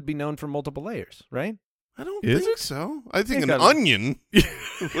calzone would be known for multiple layers, right? I don't Is think it? so. I think Think an of- onion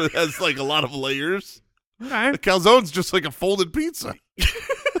has like a lot of layers. Okay. A calzone's just like a folded pizza.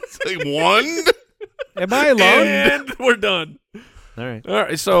 It's like one. Am I alone? And we're done. All right. All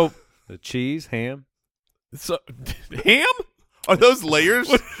right. So The cheese, ham. ham. Are those layers?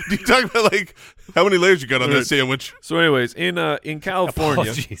 Do you talk about like how many layers you got on that sandwich? So, anyways, in California,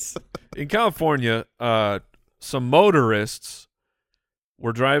 Apologies. in California, some motorists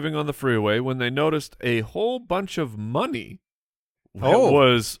were driving on the freeway when they noticed a whole bunch of money that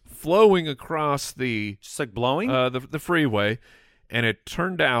was flowing across the Just like blowing? the freeway, and it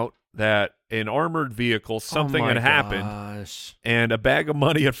turned out that an armored vehicle, something had happened, Gosh. and a bag of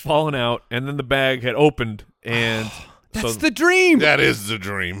money had fallen out, and then the bag had opened, and That's the dream. That is the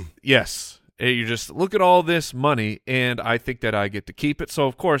dream. yes, you just look at all this money, and I think that I get to keep it. So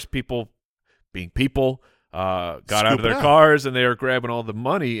of course, people, being people, got out of Scoop it their up. cars and they were grabbing all the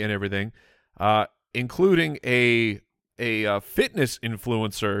money and everything, including a fitness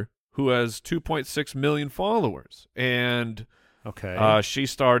influencer who has 2.6 million followers, and Okay. she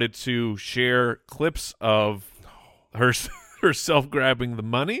started to share clips of herself grabbing the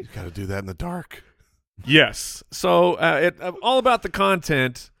money. You got to do that in the dark. Yes. So all about the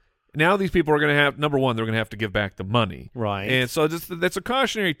content. Now these people are going to have, number one, they're going to have to give back the money. Right. And so that's a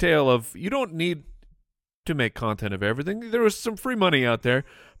cautionary tale of you don't need to make content of everything. There was some free money out there,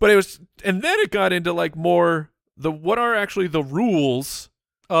 but and then it got into like more what are actually the rules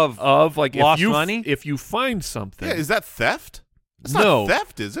of like lost money? If you find something. Yeah, is that theft? It's No. not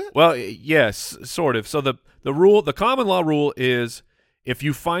theft, is it? Well, yes, sort of. So the common law rule is if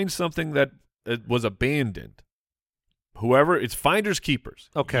you find something that was abandoned, it's finders keepers.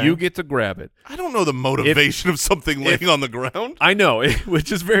 Okay. You get to grab it. I don't know the motivation of something laying on the ground. I know,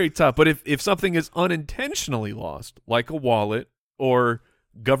 which is very tough. But if something is unintentionally lost, like a wallet or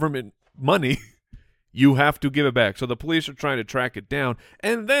government money, you have to give it back. So the police are trying to track it down.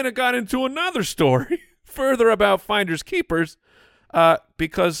 And then it got into another story further about finders keepers.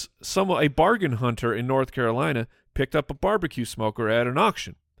 Because a bargain hunter in North Carolina picked up a barbecue smoker at an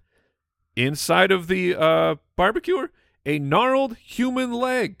auction. Inside of the barbecuer, a gnarled human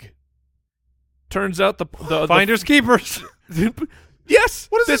leg. Turns out the Finders keepers. yes.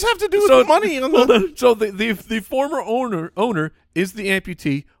 What does this have to do with the money on hold the? on. So the former owner is the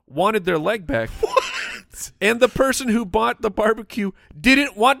amputee, wanted their leg back. What? And the person who bought the barbecue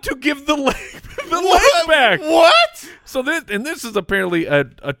didn't want to give the leg What? back. What? So this is apparently a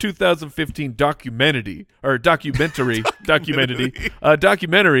 2015 documentary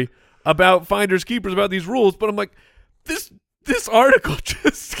about finders keepers about these rules. But I'm like, this article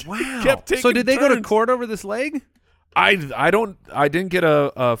just kept taking So did they go to turns. court over this leg? I didn't get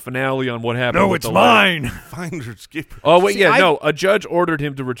a finale on what happened. with the leg. Finders keepers. Oh wait, See, a judge ordered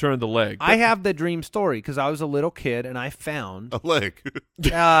him to return the leg. I have the dream story because I was a little kid and I found A leg.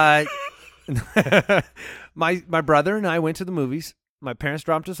 my brother and I went to the movies. My parents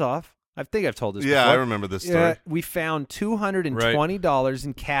dropped us off. I think I've told this Yeah, before. I remember this story. We found $220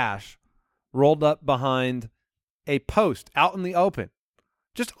 in cash rolled up behind a post out in the open,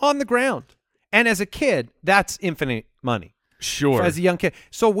 just on the ground. And as a kid, that's infinite money. Sure. As a young kid.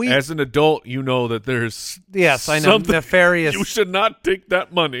 So As an adult, you know that there's yes, I know, something- nefarious. You should not take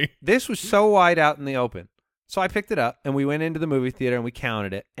that money. This was so wide out in the open. So I picked it up, and we went into the movie theater, and we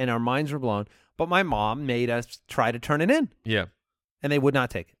counted it, and our minds were blown. But my mom made us try to turn it in, Yeah. and they would not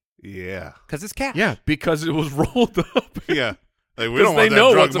take it. Yeah. Because it's cash. Yeah, because it was rolled up. Yeah. Like, we Because don't they want that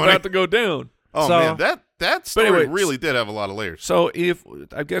know drug what's money. about to go down. Oh, So- man, that story anyway, really did have a lot of layers. So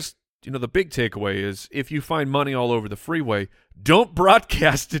I guess, the big takeaway is if you find money all over the freeway, don't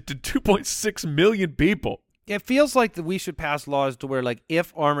broadcast it to 2.6 million people. It feels like that we should pass laws to where, like,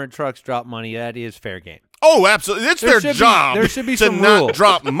 if armored trucks drop money, that is fair game. Oh, absolutely. It's There their should be- job there should be to some not rules.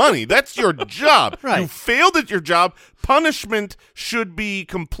 drop money. That's your job. Right. You failed at your job. Punishment should be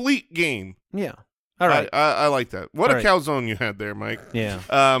complete game. Yeah. All right. I like that. What All a right. calzone you had there, Mike. Yeah.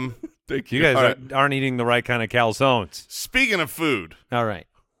 Thank You guys All right. aren't eating the right kind of calzones. Speaking of food, All right.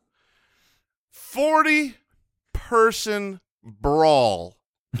 40-person brawl.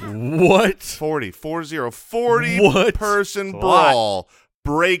 What? 40-person What? brawl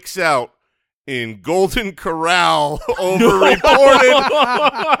breaks out in Golden Corral over reported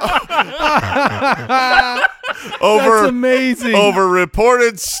That's amazing. over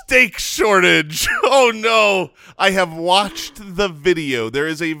reported steak shortage. Oh no, I have watched the video. There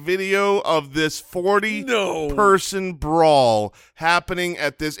is a video of this 40-person brawl happening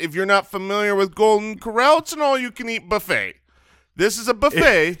at this. If you're not familiar with Golden Corral, it's an all-you-can-eat buffet. This is a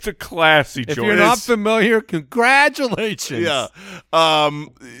buffet. It's a classy If joint. you're not familiar, congratulations. Yeah.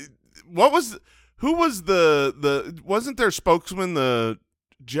 Who was the wasn't their spokesman the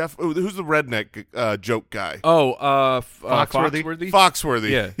Jeff who's the redneck joke guy? Foxworthy? Foxworthy.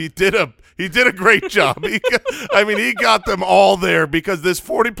 Yeah. He did a great job. He got them all there because this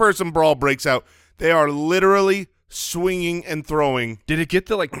 40-person brawl breaks out. They are literally swinging and throwing Did it get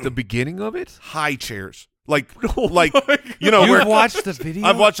to, like, the beginning of it? high chairs. Oh Like You've where watched the video?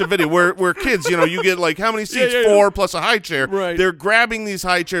 I've watched a video where kids, you get like how many seats? Yeah. 4 plus a high chair. Right. They're grabbing these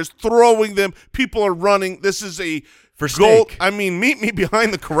high chairs, throwing them. People are running. This is a For gold. steak. I mean, meet me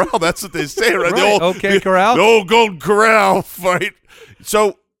behind the corral. That's what they say, right? The Right. old, Okay, corral. The old Golden Corral fight.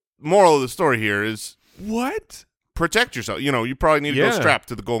 So, moral of the story here is What? protect yourself. You probably need to go Yeah. strapped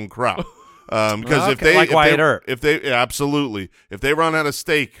to the Golden Corral. Because Okay, like Wyatt Earp. absolutely, if they run out of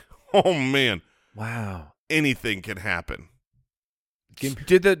steak, oh man, Wow. anything can happen. Does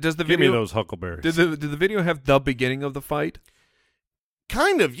the Give me video those huckleberries. did the video have the beginning of the fight?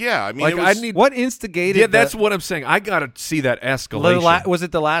 Kind of, yeah. I mean, Like, it was, I need. What instigated Yeah, that's the, what I'm saying. I gotta see that escalation. was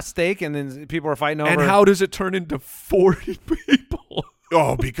it the last steak and then people were fighting over and how does it turn into 40 people?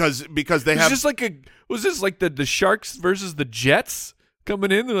 oh, because they It's have just like was this like the Sharks versus the Jets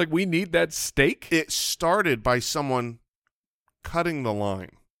coming in? They're like, we need that steak. it started by someone cutting the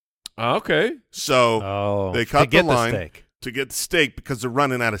line. Okay, So they cut to get the line steak. to get the steak because they're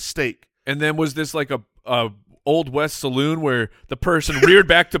running out of steak. and then was this like a Old West saloon where the person reared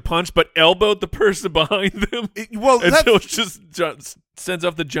back to punch but elbowed the person behind them? And so it just sends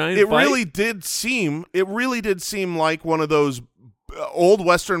off the giant it fight? really did seem like one of those old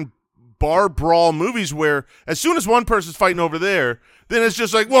Western bar brawl movies where as soon as one person's fighting over there, then it's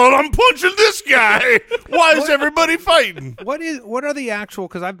just like, well, I'm punching this guy. Why is everybody fighting? What are the actual,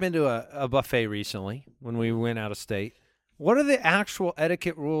 because I've been to a buffet recently when we went out of state. What are the actual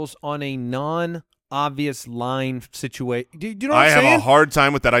etiquette rules on a non-obvious line situation? Do you know what I I'm have saying? a hard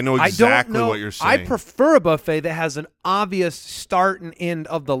time with that. I know I exactly don't know. what you're saying. I prefer a buffet that has an obvious start and end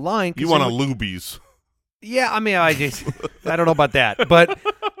of the line. 'cause You want a then we- Luby's. Yeah, I mean, I don't know about that, but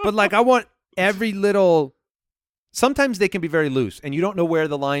like I want every little. Sometimes they can be very loose, and you don't know where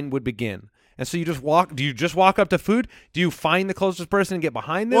the line would begin, and so you just walk. Do you just walk up to food? Do you find the closest person and get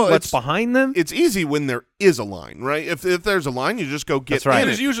behind them? Well, What's it's- behind them? It's easy when there is a line, right? If there's a line, you just go get That's right. in And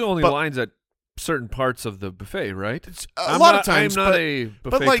it. there's usually only But- lines at certain parts of the buffet, right? A lot of times, I'm not but- a buffet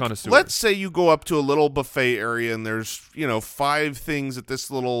But like, connoisseur. let's say you go up to a little buffet area and there's 5 things at this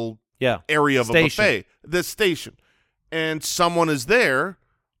little area of Station. a buffet, this station, and someone is there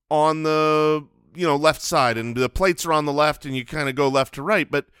on the left side, and the plates are on the left, and you kind of go left to right,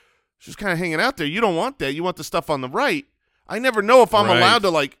 but she's kind of hanging out there. You don't want that. You want the stuff on the right. I never know if I'm Right. allowed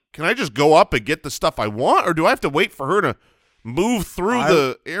to can I just go up and get the stuff I want, or do I have to wait for her to move through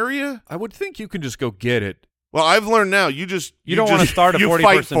the area? I would think you can just go get it. Well, I've learned now. You don't wanna start a you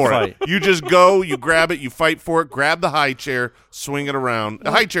 40-person fight for fight. it. You just go, you grab it, you fight for it, grab the high chair, swing it around.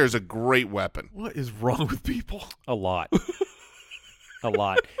 The high chair is a great weapon. What is wrong with people? A lot. A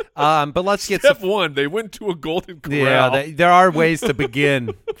lot. But let's get Step one, they went to a Golden Corral. Yeah, there are ways to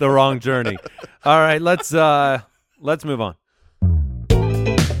begin the wrong journey. All right, let's move on.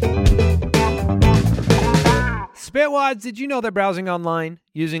 Spitwads, did you know that browsing online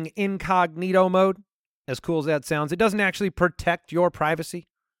using incognito mode, as cool as that sounds, it doesn't actually protect your privacy?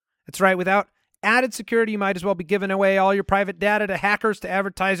 That's right. Without added security, you might as well be giving away all your private data to hackers, to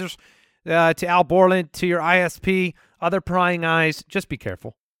advertisers, to Al Borland, to your ISP, other prying eyes. Just be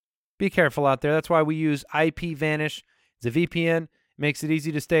careful. Be careful out there. That's why we use IPVanish. It's a VPN. It makes it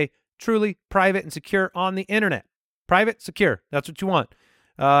easy to stay truly private and secure on the internet. Private, secure. That's what you want.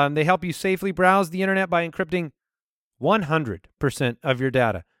 They help you safely browse the internet by encrypting 100% of your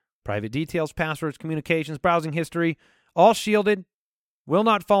data. Private details, passwords, communications, browsing history, all shielded, will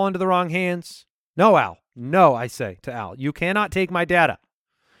not fall into the wrong hands. No, Al. No, I say to Al. You cannot take my data.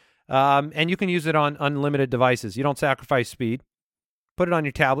 And you can use it on unlimited devices. You don't sacrifice speed. Put it on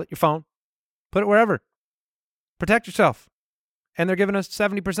your tablet, your phone. Put it wherever. Protect yourself. And they're giving us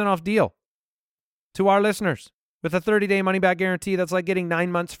 70% off deal to our listeners with a 30-day money-back guarantee. That's like getting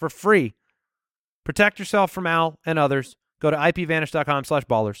 9 months for free. Protect yourself from Al and others. Go to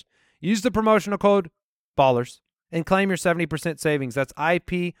ipvanish.com/ballers. Use the promotional code BALLERS and claim your 70% savings. That's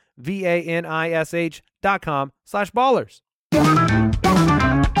ipvanish.com/ballers.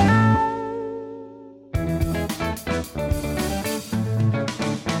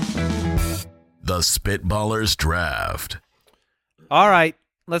 The Spitballers Draft. All right,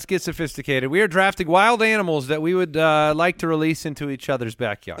 let's get sophisticated. We are drafting wild animals that we would like to release into each other's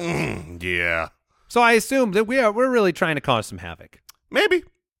backyards. Yeah. So I assume that we're really trying to cause some havoc. Maybe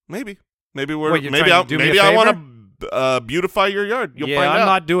we're What, you're maybe trying to do me a maybe I favor? want to beautify your yard. You'll yeah, find I'm out.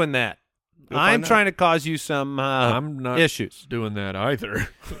 not doing that. You'll I'm find trying to cause you some I'm not issues. doing that either.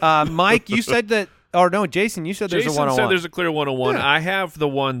 Mike, you said that, or no, Jason, you said there's a Jason 101. said there's a clear 101. Yeah. I have the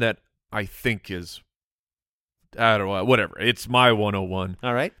one that I think is, I don't know, whatever. It's my 101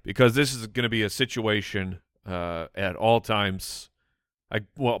 All right. because this is going to be a situation at all times. I'll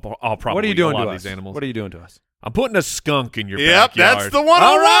probably What are you doing a lot to of us? these animals. What are you doing to us? I'm putting a skunk in your Yep, backyard. that's the 101.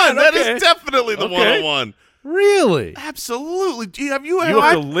 All right, That okay. is definitely the Okay. 101. Really? Absolutely. Have you You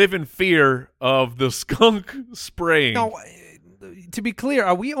have to live in fear of the skunk spraying. Now, to be clear,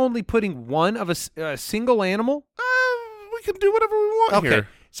 are we only putting one of a single animal? we can do whatever we want Okay. here.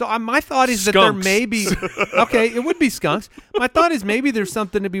 So my thought is that there Skunks. may be – okay, it would be skunks. My thought is maybe there's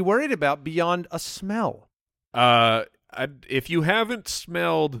something to be worried about beyond a smell. If you haven't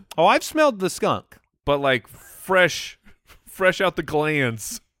smelled, Oh, I've smelled the skunk. but like fresh out the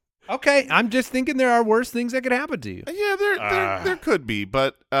glands. Okay, I'm just thinking there are worse things that could happen to you. Yeah, there could be,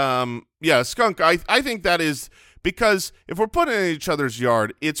 but yeah, skunk. I think that is because if we're putting it in each other's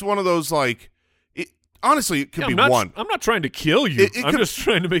yard, it's one of those like. Honestly, it could be one. I'm not trying to kill you. It I'm could- just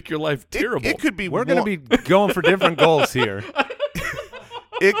trying to make your life terrible. It could be. We're going to be going for different goals here.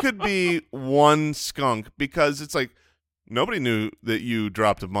 It could be one skunk because it's like nobody knew that you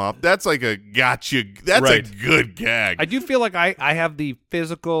dropped him off. That's like a gotcha. That's Right. a good gag. I do feel like I have the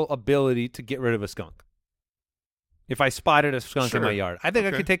physical ability to get rid of a skunk. If I spotted a skunk in my Sure. yard, I think I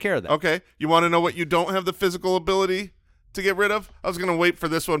Okay. could take care of that. Okay, you want to know what you don't have the physical ability to get rid of? I was going to wait for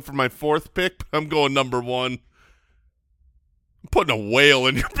this one for my fourth pick, but I'm going number one. I'm putting a whale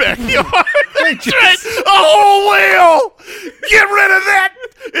in your backyard. That's right. A whole whale. Get rid of that.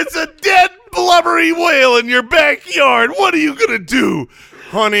 It's a dead, blubbery whale in your backyard. What are you going to do,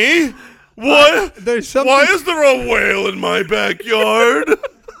 honey? What? There's something, Why is there a whale in my backyard?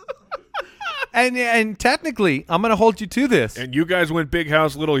 and technically, I'm going to hold you to this. And you guys went big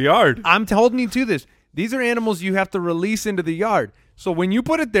house, little yard. I'm holding you to this. These are animals you have to release into the yard. So when you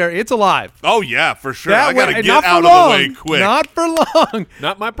put it there, it's alive. Oh, yeah, for sure. That I got to way- get not for out long. of the way quick. Not for long.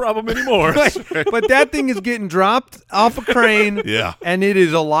 Not my problem anymore. but that thing is getting dropped off a crane. Yeah. And it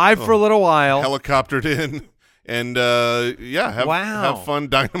is alive for a little while. Helicoptered in, and have fun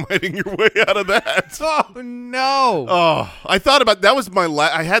dynamiting your way out of that. Oh, no. Oh, I thought about that was my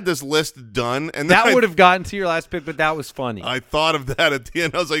I had this list done, and then That would have gotten to your last pick, but that was funny. I thought of that at the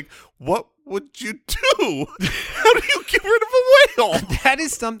end. I was like, what would you do? How do you get rid of a whale? That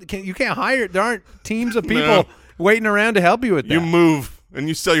is something you can't hire. There aren't teams of people No. waiting around to help you with that. You move and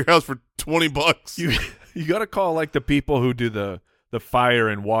you sell your house for $20. You got to call like the people who do the fire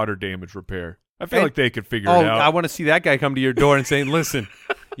and water damage repair. I feel like they could figure it out. I want to see that guy come to your door and say, "Listen,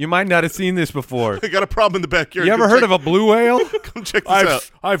 you might not have seen this before. I got a problem in the backyard. You ever heard of a blue whale?" Come check this out.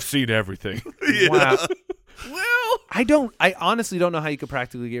 I've seen everything. Yeah. Wow. Well, I honestly don't know how you could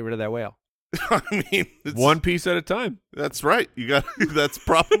practically get rid of that whale. I mean, it's, One piece at a time. That's right. You got. That's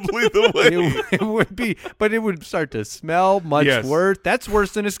probably the way. It would be, but it would start to smell much Yes. worse. That's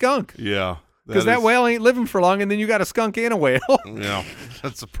worse than a skunk. Yeah, Because that is- whale ain't living for long, and then you got a skunk and a whale. Yeah,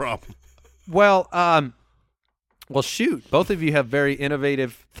 that's a problem. Well, shoot. Both of you have very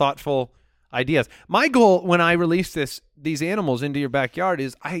innovative, thoughtful ideas. My goal when I release these animals into your backyard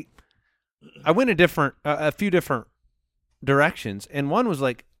is I went a few different directions, and one was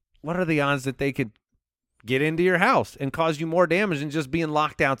like, what are the odds that they could get into your house and cause you more damage than just being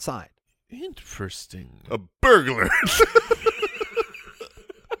locked outside? Interesting. A burglar.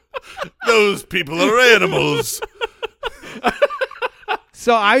 Those people are animals.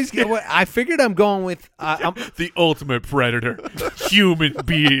 So I figured I'm going with The ultimate predator, human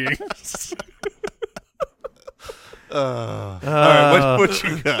beings. All right, what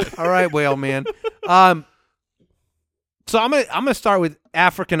you got? all right, whale man. So I'm gonna start with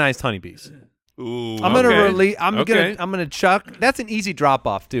Africanized honeybees. Ooh, I'm gonna Okay. release. I'm Okay. gonna chuck. That's an easy drop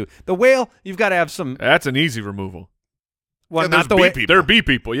off too. The whale, you've got to have some. That's an easy removal. Well, Yeah, there's not the bee whale. people. They're bee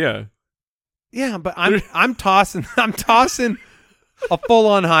people, yeah. Yeah, but I'm tossing a full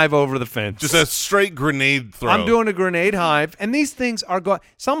on hive over the fence. Just a straight grenade throw. I'm doing a grenade hive, and these things are going.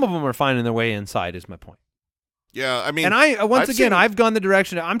 Some of them are finding their way inside. Is my point. Yeah, I mean, And I've gone the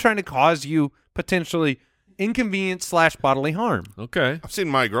direction. I'm trying to cause you potentially inconvenience / bodily harm. Okay. I've seen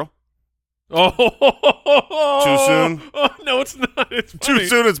My Girl. Oh, Too soon? Oh, no, it's not. It's Too funny.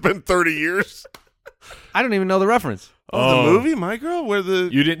 soon. It's been 30 years. I don't even know the reference. Oh, the movie My Girl, where the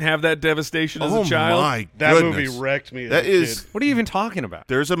You didn't have that devastation as a child? my That goodness. movie wrecked me. That as a is. kid. What are you even talking about?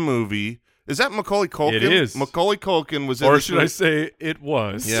 There's a movie. Is that Macaulay Culkin? It is. Macaulay Culkin was in Or this should movie. I say it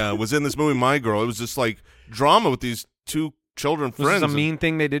was? Yeah, was in this movie My Girl. It was just like drama with these two children Was friends. this a mean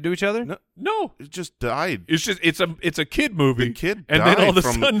thing they did to each other? No, No. it just died. It's just it's a kid movie. The kid and then all of a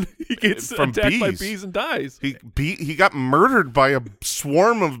died from- sudden he gets from attacked by bees. bees and dies. He got murdered by a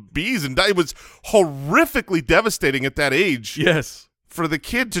swarm of bees and died. It was horrifically devastating at that age Yes. for the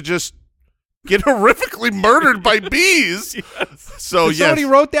kid to just get horrifically murdered by bees. Yes. So Did somebody yes,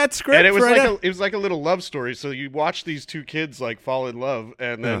 wrote that script. And it was for like it? it was like a little love story. So you watch these two kids like fall in love,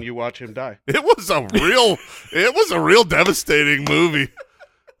 and then Yeah. you watch him die. it was a real devastating movie.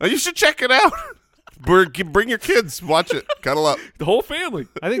 You should check it out. Bring your kids, watch it, cuddle up. The whole family.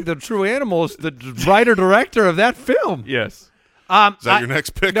 I think the true animal is the writer director of that film. Yes. Is that your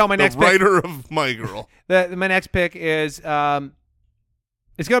next pick? No, my next the pick. writer of My Girl. My next pick is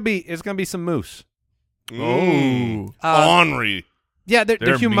it's gonna be some moose. Mm. Ornery. Yeah, they're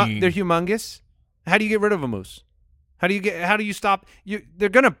They're they're mean. humongous. How do you get rid of a moose? How do you stop you? They're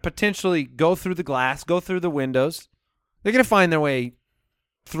gonna potentially go through the glass, go through the windows. They're gonna find their way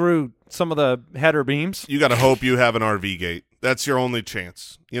through some of the header beams. You got to hope you have an RV gate. That's your only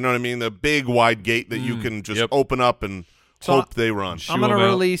chance. You know what I mean? The big wide gate that you can just Yep. open up and So hope they run. Shoo I'm gonna 'em out.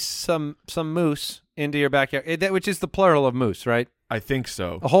 release some moose into your backyard, which is the plural of moose, right? I think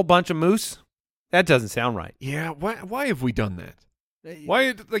so. A whole bunch of moose. That doesn't sound right. Yeah. Why have we done that?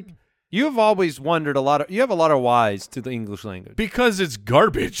 Why You have always wondered you have a lot of whys to the English language. because it's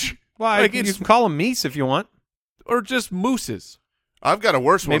garbage. Well, like you it's can call them meese if you want. or just mooses. I've got a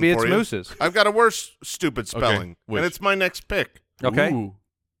worse Maybe one it's for you. mooses. I've got a worse stupid spelling, which? and it's my next pick. Okay. Ooh.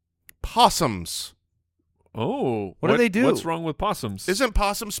 Possums. Oh. What do they do? What's wrong with possums? Isn't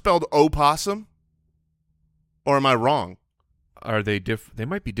possum spelled opossum? Or am I wrong? Are they different? They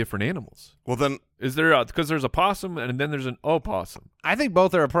might be different animals. Well, then, Is there because there's a possum and then there's an opossum? I think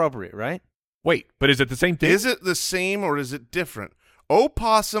both are appropriate, right? Wait, but is it the same thing? is it the same or is it different?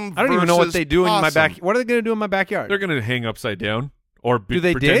 Opossum I don't even know what versus they do in my possum. back. What are they going to do in my backyard? They're gonna hang upside down or Do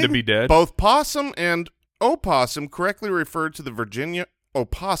they pretend dig? to be dead. Both possum and opossum correctly referred to the Virginia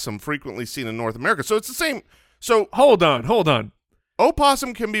opossum frequently seen in North America. So it's the same. So Hold on.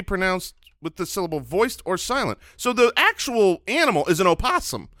 opossum can be pronounced with the syllable voiced or silent. So the actual animal is an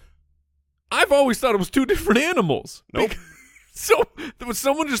opossum. I've always thought it was two different animals. Nope. So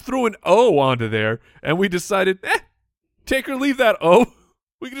someone just threw an O onto there, and we decided, take or leave that O.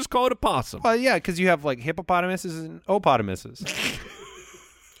 We can just call it a possum. Well, yeah, because you have like hippopotamuses and opotamuses,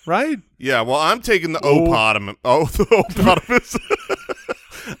 right? Yeah, well, I'm taking the opossum. Oh, the opotamus.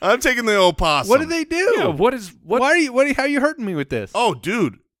 I'm taking the opossum. What do they do? Yeah, what? How are you hurting me with this? Oh,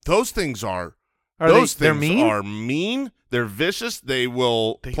 dude, those things are. They're things mean? are mean. They're vicious. They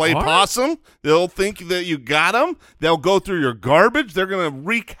will They play are? possum. They'll think that you got them. They'll go through your garbage. They're going to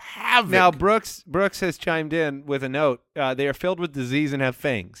wreak havoc. Now Brooks has chimed in with a note. They are filled with disease and have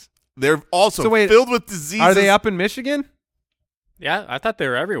fangs. they're also So wait, filled with diseases. Are they up in Michigan? Yeah, I thought they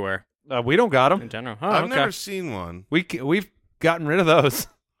were everywhere We don't got in them. general. Oh, I've okay. never seen one. We've gotten rid of those.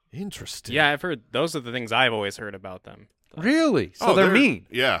 Interesting. Yeah, I've heard those are the things I've always heard about them. Really? So Oh, they're mean.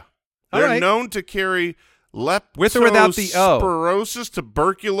 Yeah. All They're right. known to carry With or without the O? leptospirosis,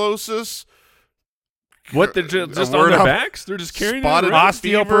 tuberculosis. What? They're just on word their up. backs? They're just carrying Spotted it around?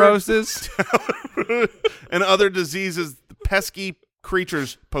 fever. Osteoporosis. and other diseases. Pesky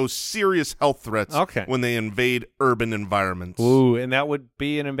creatures pose serious health threats Okay. when they invade urban environments. Ooh, and that would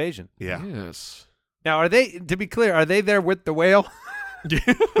be an invasion. Yeah. Yes. Now, are they? To be clear, are they there with the whale?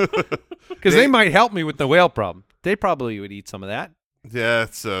 Because they might help me with the whale problem. They probably would eat some of that. Yeah,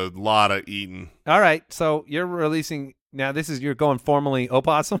 it's a lot of eating. All right, so you're releasing Now, you're going formally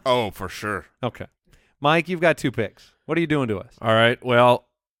opossum? Oh, for sure. Okay. Mike, you've got 2 picks. What are you doing to us? All right. Well,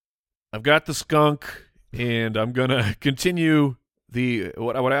 I've got the skunk, and I'm going to continue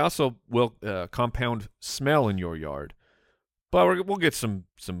what I also will compound smell in your yard. But we'll get some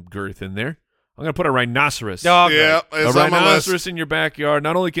girth in there. I'm going to put a rhinoceros. Oh, yeah, a it's on my list. rhinoceros in your backyard.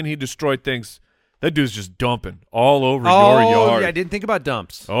 Not only can he destroy things, that dude's just dumping all over your yard. Yeah, I didn't think about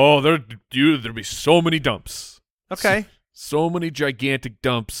dumps. Oh, there'd be so many dumps. Okay. So many gigantic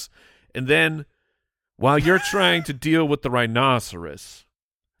dumps. And then while you're trying to deal with the rhinoceros.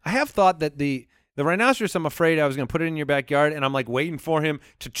 I have thought that the rhinoceros, I'm afraid I was going to put it in your backyard, and I'm like waiting for him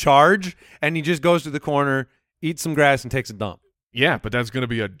to charge, and he just goes to the corner, eats some grass, and takes a dump. Yeah, but that's going to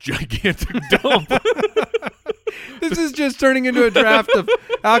be a gigantic dump. This is just turning into a draft of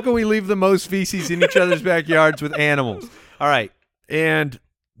how can we leave the most feces in each other's backyards with animals. All right. And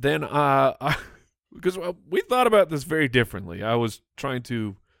then because we thought about this very differently. I was trying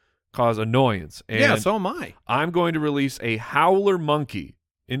to cause annoyance. And yeah, so am I. I'm going to release a howler monkey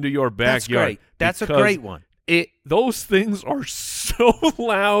into your backyard. That's great. That's a great one. Those things are so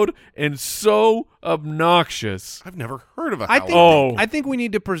loud and so obnoxious. I've never heard of a howler. I think we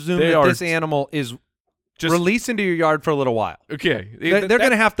need to presume They that are this animal is just released into your yard for a little while. Okay. They're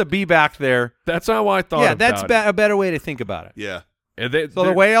going to have to be back there. That's how I thought Yeah, about that's it. a better way to think about it. Yeah. And So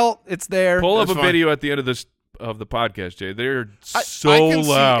the whale, it's there. pull up That's a fine. video at the end of the podcast, Jay. They're so I can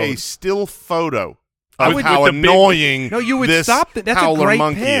loud. see a still photo I of would- how with the big- annoying No, you would this stop that. That's a howler great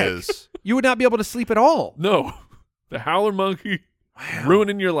monkey pick. is. You would not be able to sleep at all. No, the howler monkey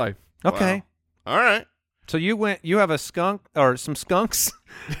ruining your life. Okay. All right. So you have a skunk or some skunks,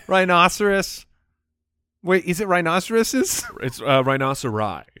 rhinoceros. Wait, is it rhinoceroses? It's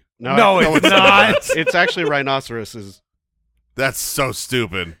rhinoceri. No, it's not. It's actually rhinoceroses. That's so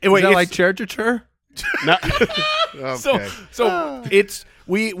stupid. Is Wait, that it's- like Churchiture? No. Okay. So it's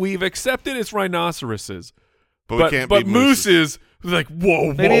we've accepted it's rhinoceroses, But we can't but be mooses. mooses like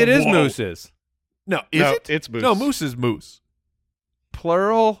whoa. Maybe it is whoa. mooses. No, is No, it? it's moose. No, moose is moose.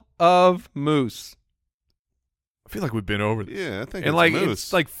 Plural of moose. I feel like we've been over this. Yeah, I think And it's like moose.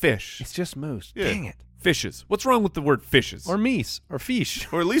 it's like fish, It's just moose. Yeah. Dang it. fishes. What's wrong with the word fishes? Or meese or fish.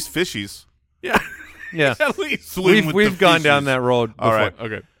 or at least fishies. yeah, Yeah. at least. Swim with We've the gone down fishies. that road before. All right.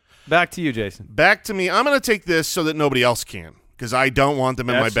 Okay, Back to you, Jason. Back to me. I'm going to take this so that nobody else can because I don't want them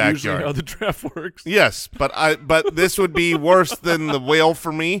in my that's usually backyard. how the draft works. Yes, but this would be worse than the whale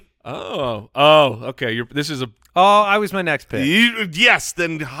for me. Oh, okay. This is a Oh, I was my next pick. Yes,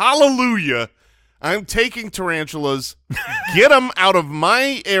 then hallelujah. I'm taking tarantulas. Get them out of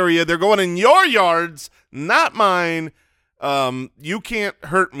my area. They're going in your yards, not mine. You can't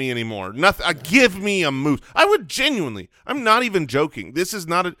hurt me anymore. Nothing. Give me a moose. I would genuinely. I'm not even joking. This is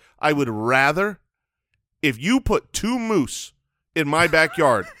not a. I would rather if you put 2 moose in my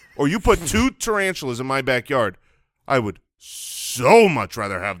backyard or you put 2 tarantulas in my backyard. I would so much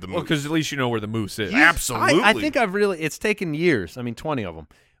rather have the moose. well because at least you know where the moose is. Absolutely. I think it's taken years. I mean, 20 of them.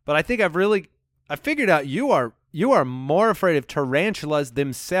 But I think I figured out you are more afraid of tarantulas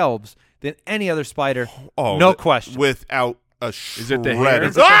themselves than any other spider. Oh, no question. Without a shred. Is it the hair?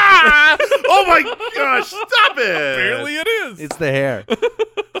 of- Ah! Oh my gosh! Stop it! Apparently it is. It's the hair.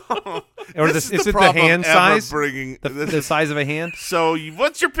 Or This is it the problem hand ever size? Bringing The size of a hand? So,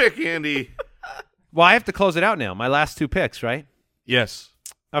 what's your pick, Andy? Well, I have to close it out now. My last 2 picks, right? yes.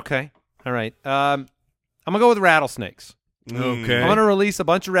 Okay. All right. I'm going to go with rattlesnakes. Okay. I'm going to release a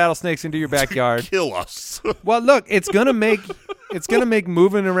bunch of rattlesnakes into your backyard. Kill us. Well, look, it's going to make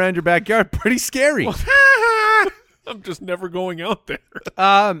moving around your backyard pretty scary. I'm just never going out there.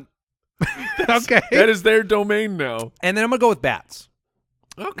 Okay. That is their domain now. And then I'm going to go with bats.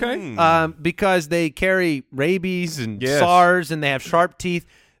 Okay. Because they carry rabies and Yes. SARS and they have sharp teeth.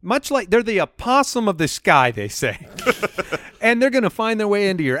 Much like they're the opossum of the sky, they say. And they're going to find their way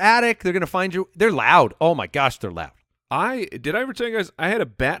into your attic. They're going to find you. They're loud. Oh, my gosh, they're loud. Did I ever tell you guys I had a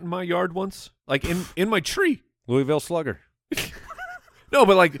bat in my yard once? Like in my tree. Louisville Slugger. No,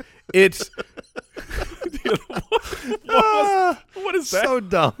 but like it's what is that? So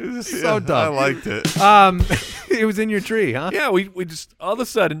dumb. This is so dumb. I liked it. It was in your tree, huh? Yeah, we just all of a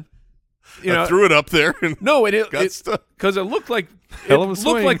sudden you know I threw it up there. And no, it got stuck. because it looked like Hell of a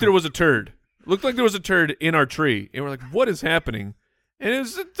swing. there was a turd. Looked like there was a turd in our tree, and we're like, "What is happening?" And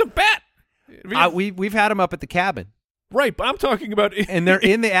it's a bat. I mean, We've had them up at the cabin, right, but I'm talking about and they're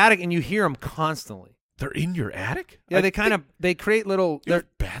in the attic, and you hear them constantly. they're in your attic. Yeah, they create little. You have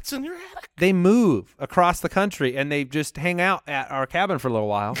bats in your attic? They move across the country, and they just hang out at our cabin for a little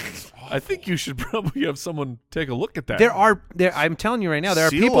while. I think you should probably have someone take a look at that. I'm telling you right now, there are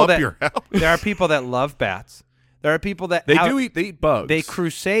Seal people up that your house. there are people that love bats. There are people that They eat bugs. They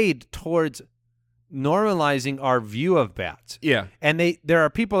crusade towards normalizing our view of bats. Yeah. And there are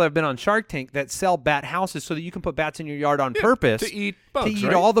people that have been on Shark Tank that sell bat houses so that you can put bats in your yard on purpose to eat bugs, to eat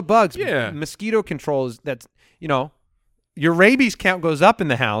right? all the bugs. Yeah. Mosquito control is your rabies count goes up in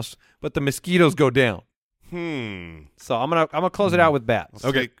the house, but the mosquitoes go down. So I'm gonna close it out with bats.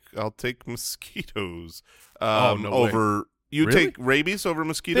 I'll take mosquitoes no over. way. You Really? take rabies over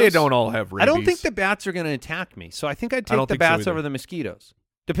mosquitoes? They don't all have rabies. I don't think the bats are going to attack me, so I think I'd take the don't think so bats either. over the mosquitoes,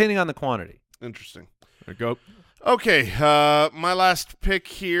 depending on the quantity. Interesting. There you go. Okay, my last pick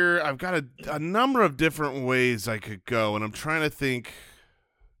here. I've got a number of different ways I could go, and I'm trying to think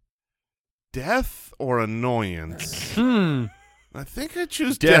death or annoyance. I think I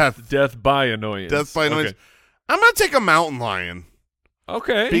choose death. Death by annoyance. Death by annoyance. Okay. I'm going to take a mountain lion.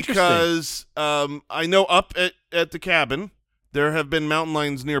 Okay. Because I know up at the cabin, there have been mountain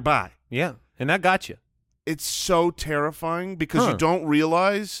lions nearby. Yeah, and that got you. It's so terrifying because you don't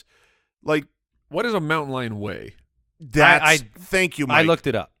realize, like, What does a mountain lion weigh? Thank you, Mike. I looked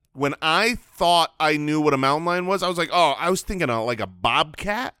it up. When I thought I knew what a mountain lion was, I was like, oh, I was thinking of like a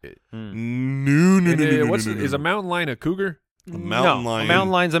bobcat. No. Is a mountain lion a cougar? A mountain lion. A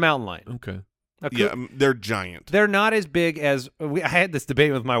mountain lion's a mountain lion. Okay. Yeah, they're giant. They're not as big as I had this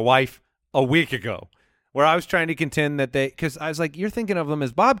debate with my wife a week ago, where I was trying to contend that because I was like, you're thinking of them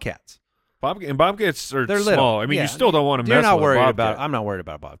as bobcats. Bobcats are They're small. little. I mean, Yeah. you still don't want to mess You're not with worried a about. bobcat. I'm not worried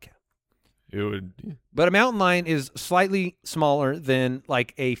about a bobcat. It would. But a mountain lion is slightly smaller than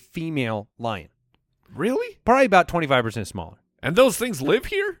like a female lion. Really? Probably about 25% smaller. And those things live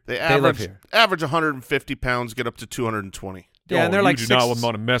here? They live average here. 150 pounds, get up to 220. Yeah, and they're like you do 6 not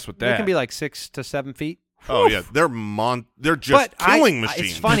want to mess with that. They can be like 6 to 7 feet. Oh yeah, they're just killing machines.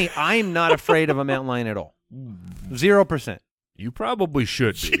 It's funny. I'm not afraid of a mountain lion at all. 0%. You probably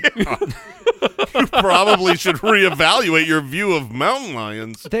should be. You probably should reevaluate your view of mountain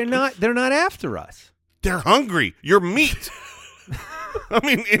lions. They're not after us. They're hungry. You're meat. I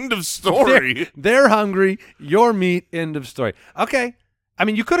mean, end of story. They're hungry. Your meat. End of story. Okay. I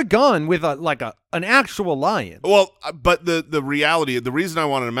mean, you could have gone with an actual lion. Well, but the reality, the reason I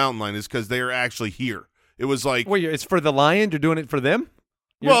wanted a mountain lion is because they are actually here. It was like, Wait, it's for the lion? You're doing it for them?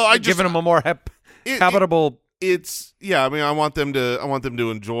 Well, I You're just- giving them a more habitable. it's I mean, I want them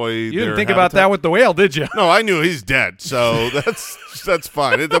to enjoy. You didn't think about that with the whale, did you? No, I knew he's dead, so that's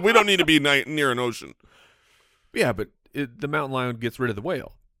fine. We don't need to be near an ocean. Yeah, but the mountain lion gets rid of the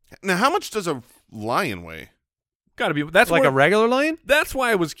whale. Now, how much does a lion weigh? Got to be. That's Like what, a regular lion? That's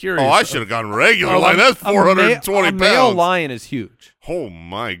why I was curious. Oh, I should have gone regular lion. That's 420 a male pounds. lion is huge. Oh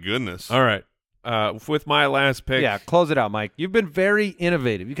my goodness! All right. With my last pick. Yeah, close it out, Mike. You've been very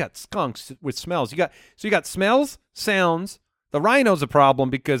innovative. You got skunks with smells. You got smells, sounds. The rhino's a problem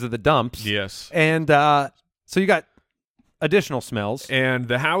because of the dumps. Yes. And so you got additional smells. And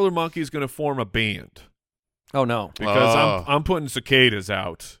the howler monkey is going to form a band Oh no. because I'm putting cicadas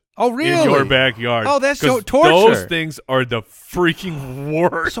out. Oh really? In your backyard. Oh, that's 'Cause so torture. Those things are the freaking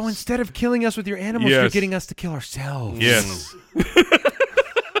worst. So instead of killing us with your animals, Yes. you're getting us to kill ourselves. Yes.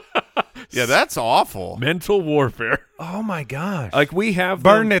 Yeah, that's awful. Mental warfare. Oh my gosh. Like we have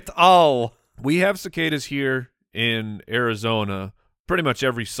Burn them- it all. We have cicadas here in Arizona pretty much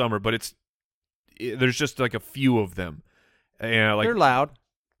every summer, but there's just like a few of them. And like They're loud.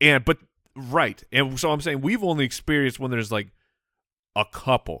 Right. And so I'm saying we've only experienced when there's like a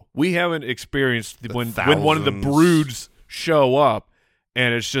couple. We haven't experienced when one of the thousands. broods show up,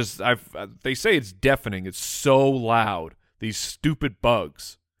 and it's just they say it's deafening. It's so loud. These stupid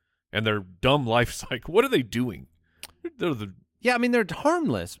bugs and their dumb life cycle. What are they doing? Yeah, I mean they're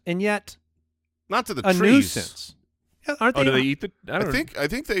harmless and yet Not to the a trees. nuisance. Yeah, aren't Oh, they? do they eat the? I don't know. I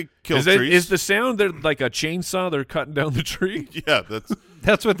think they kill Is trees. the sound they're like a chainsaw? They're cutting down the tree. Yeah, that's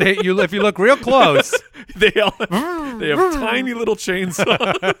That's what they. If you look real close, they have tiny little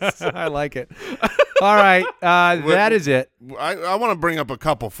chainsaws. I like it. All right, that is it. I want to bring up a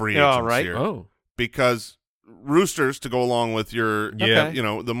couple free Yeah, agents all right. here. Oh, Because roosters to go along with your Yeah.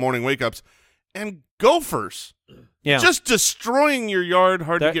 the morning wake ups, and gophers Yeah, just destroying your yard,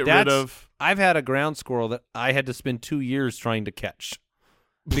 hard to That- get rid that's- of. I've had a ground squirrel that I had to spend 2 years trying to catch.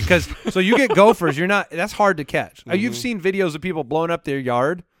 Because so you get gophers, that's hard to catch. You've seen videos of people blowing up their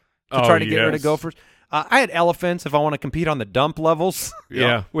yard to Oh, try to get rid of yes. gophers. I had elephants if I want to compete on the dump levels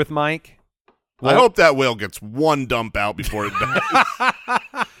yeah. with Mike. I hope that whale gets one dump out before it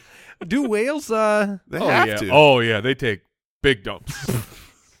dies. Do whales They Oh have yeah. to. Oh yeah. They take big dumps.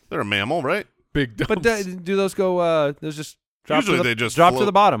 They're a mammal, right? Big dumps. but do those go those just drop Usually to the, they just drop to float.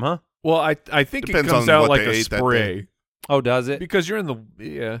 the bottom, huh? well, I think Depends it comes on out what like they a ate that spray Oh, does it? because you're in the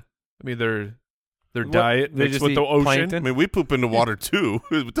I mean they're Their diet they mixed just with the eat ocean. plankton? I mean, we poop into water too.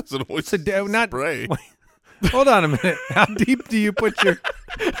 It doesn't always spray. Hold on a minute. How deep do you put your?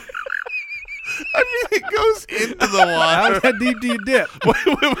 I mean, it goes into the water. How deep do you dip?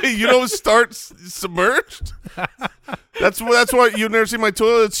 Wait. You don't start submerged? That's why you've never seen my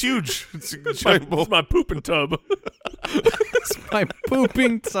toilet. It's huge. It's a giant bowl. It's my pooping tub. It's my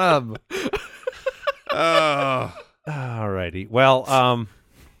pooping tub. Alrighty. Well,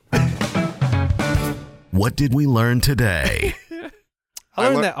 What did we learn today? I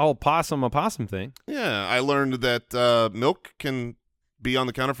learned that opossum thing. Yeah, I learned that milk can be on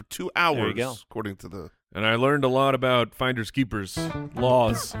the counter for 2 hours. There you go. According to the. And I learned a lot about finders keepers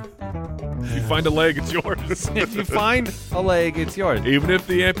laws. If you find a leg, it's yours. If you find a leg, it's yours. Even if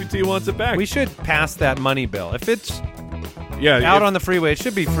the amputee wants it back. We should pass that money bill. If it's Yeah, out on the freeway, it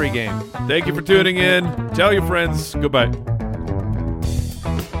should be free game. Thank you for tuning in. Tell your friends. Goodbye.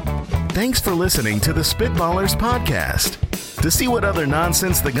 Thanks for listening to the Spitballers Podcast. To see what other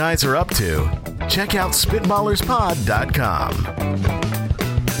nonsense the guys are up to, check out SpitballersPod.com.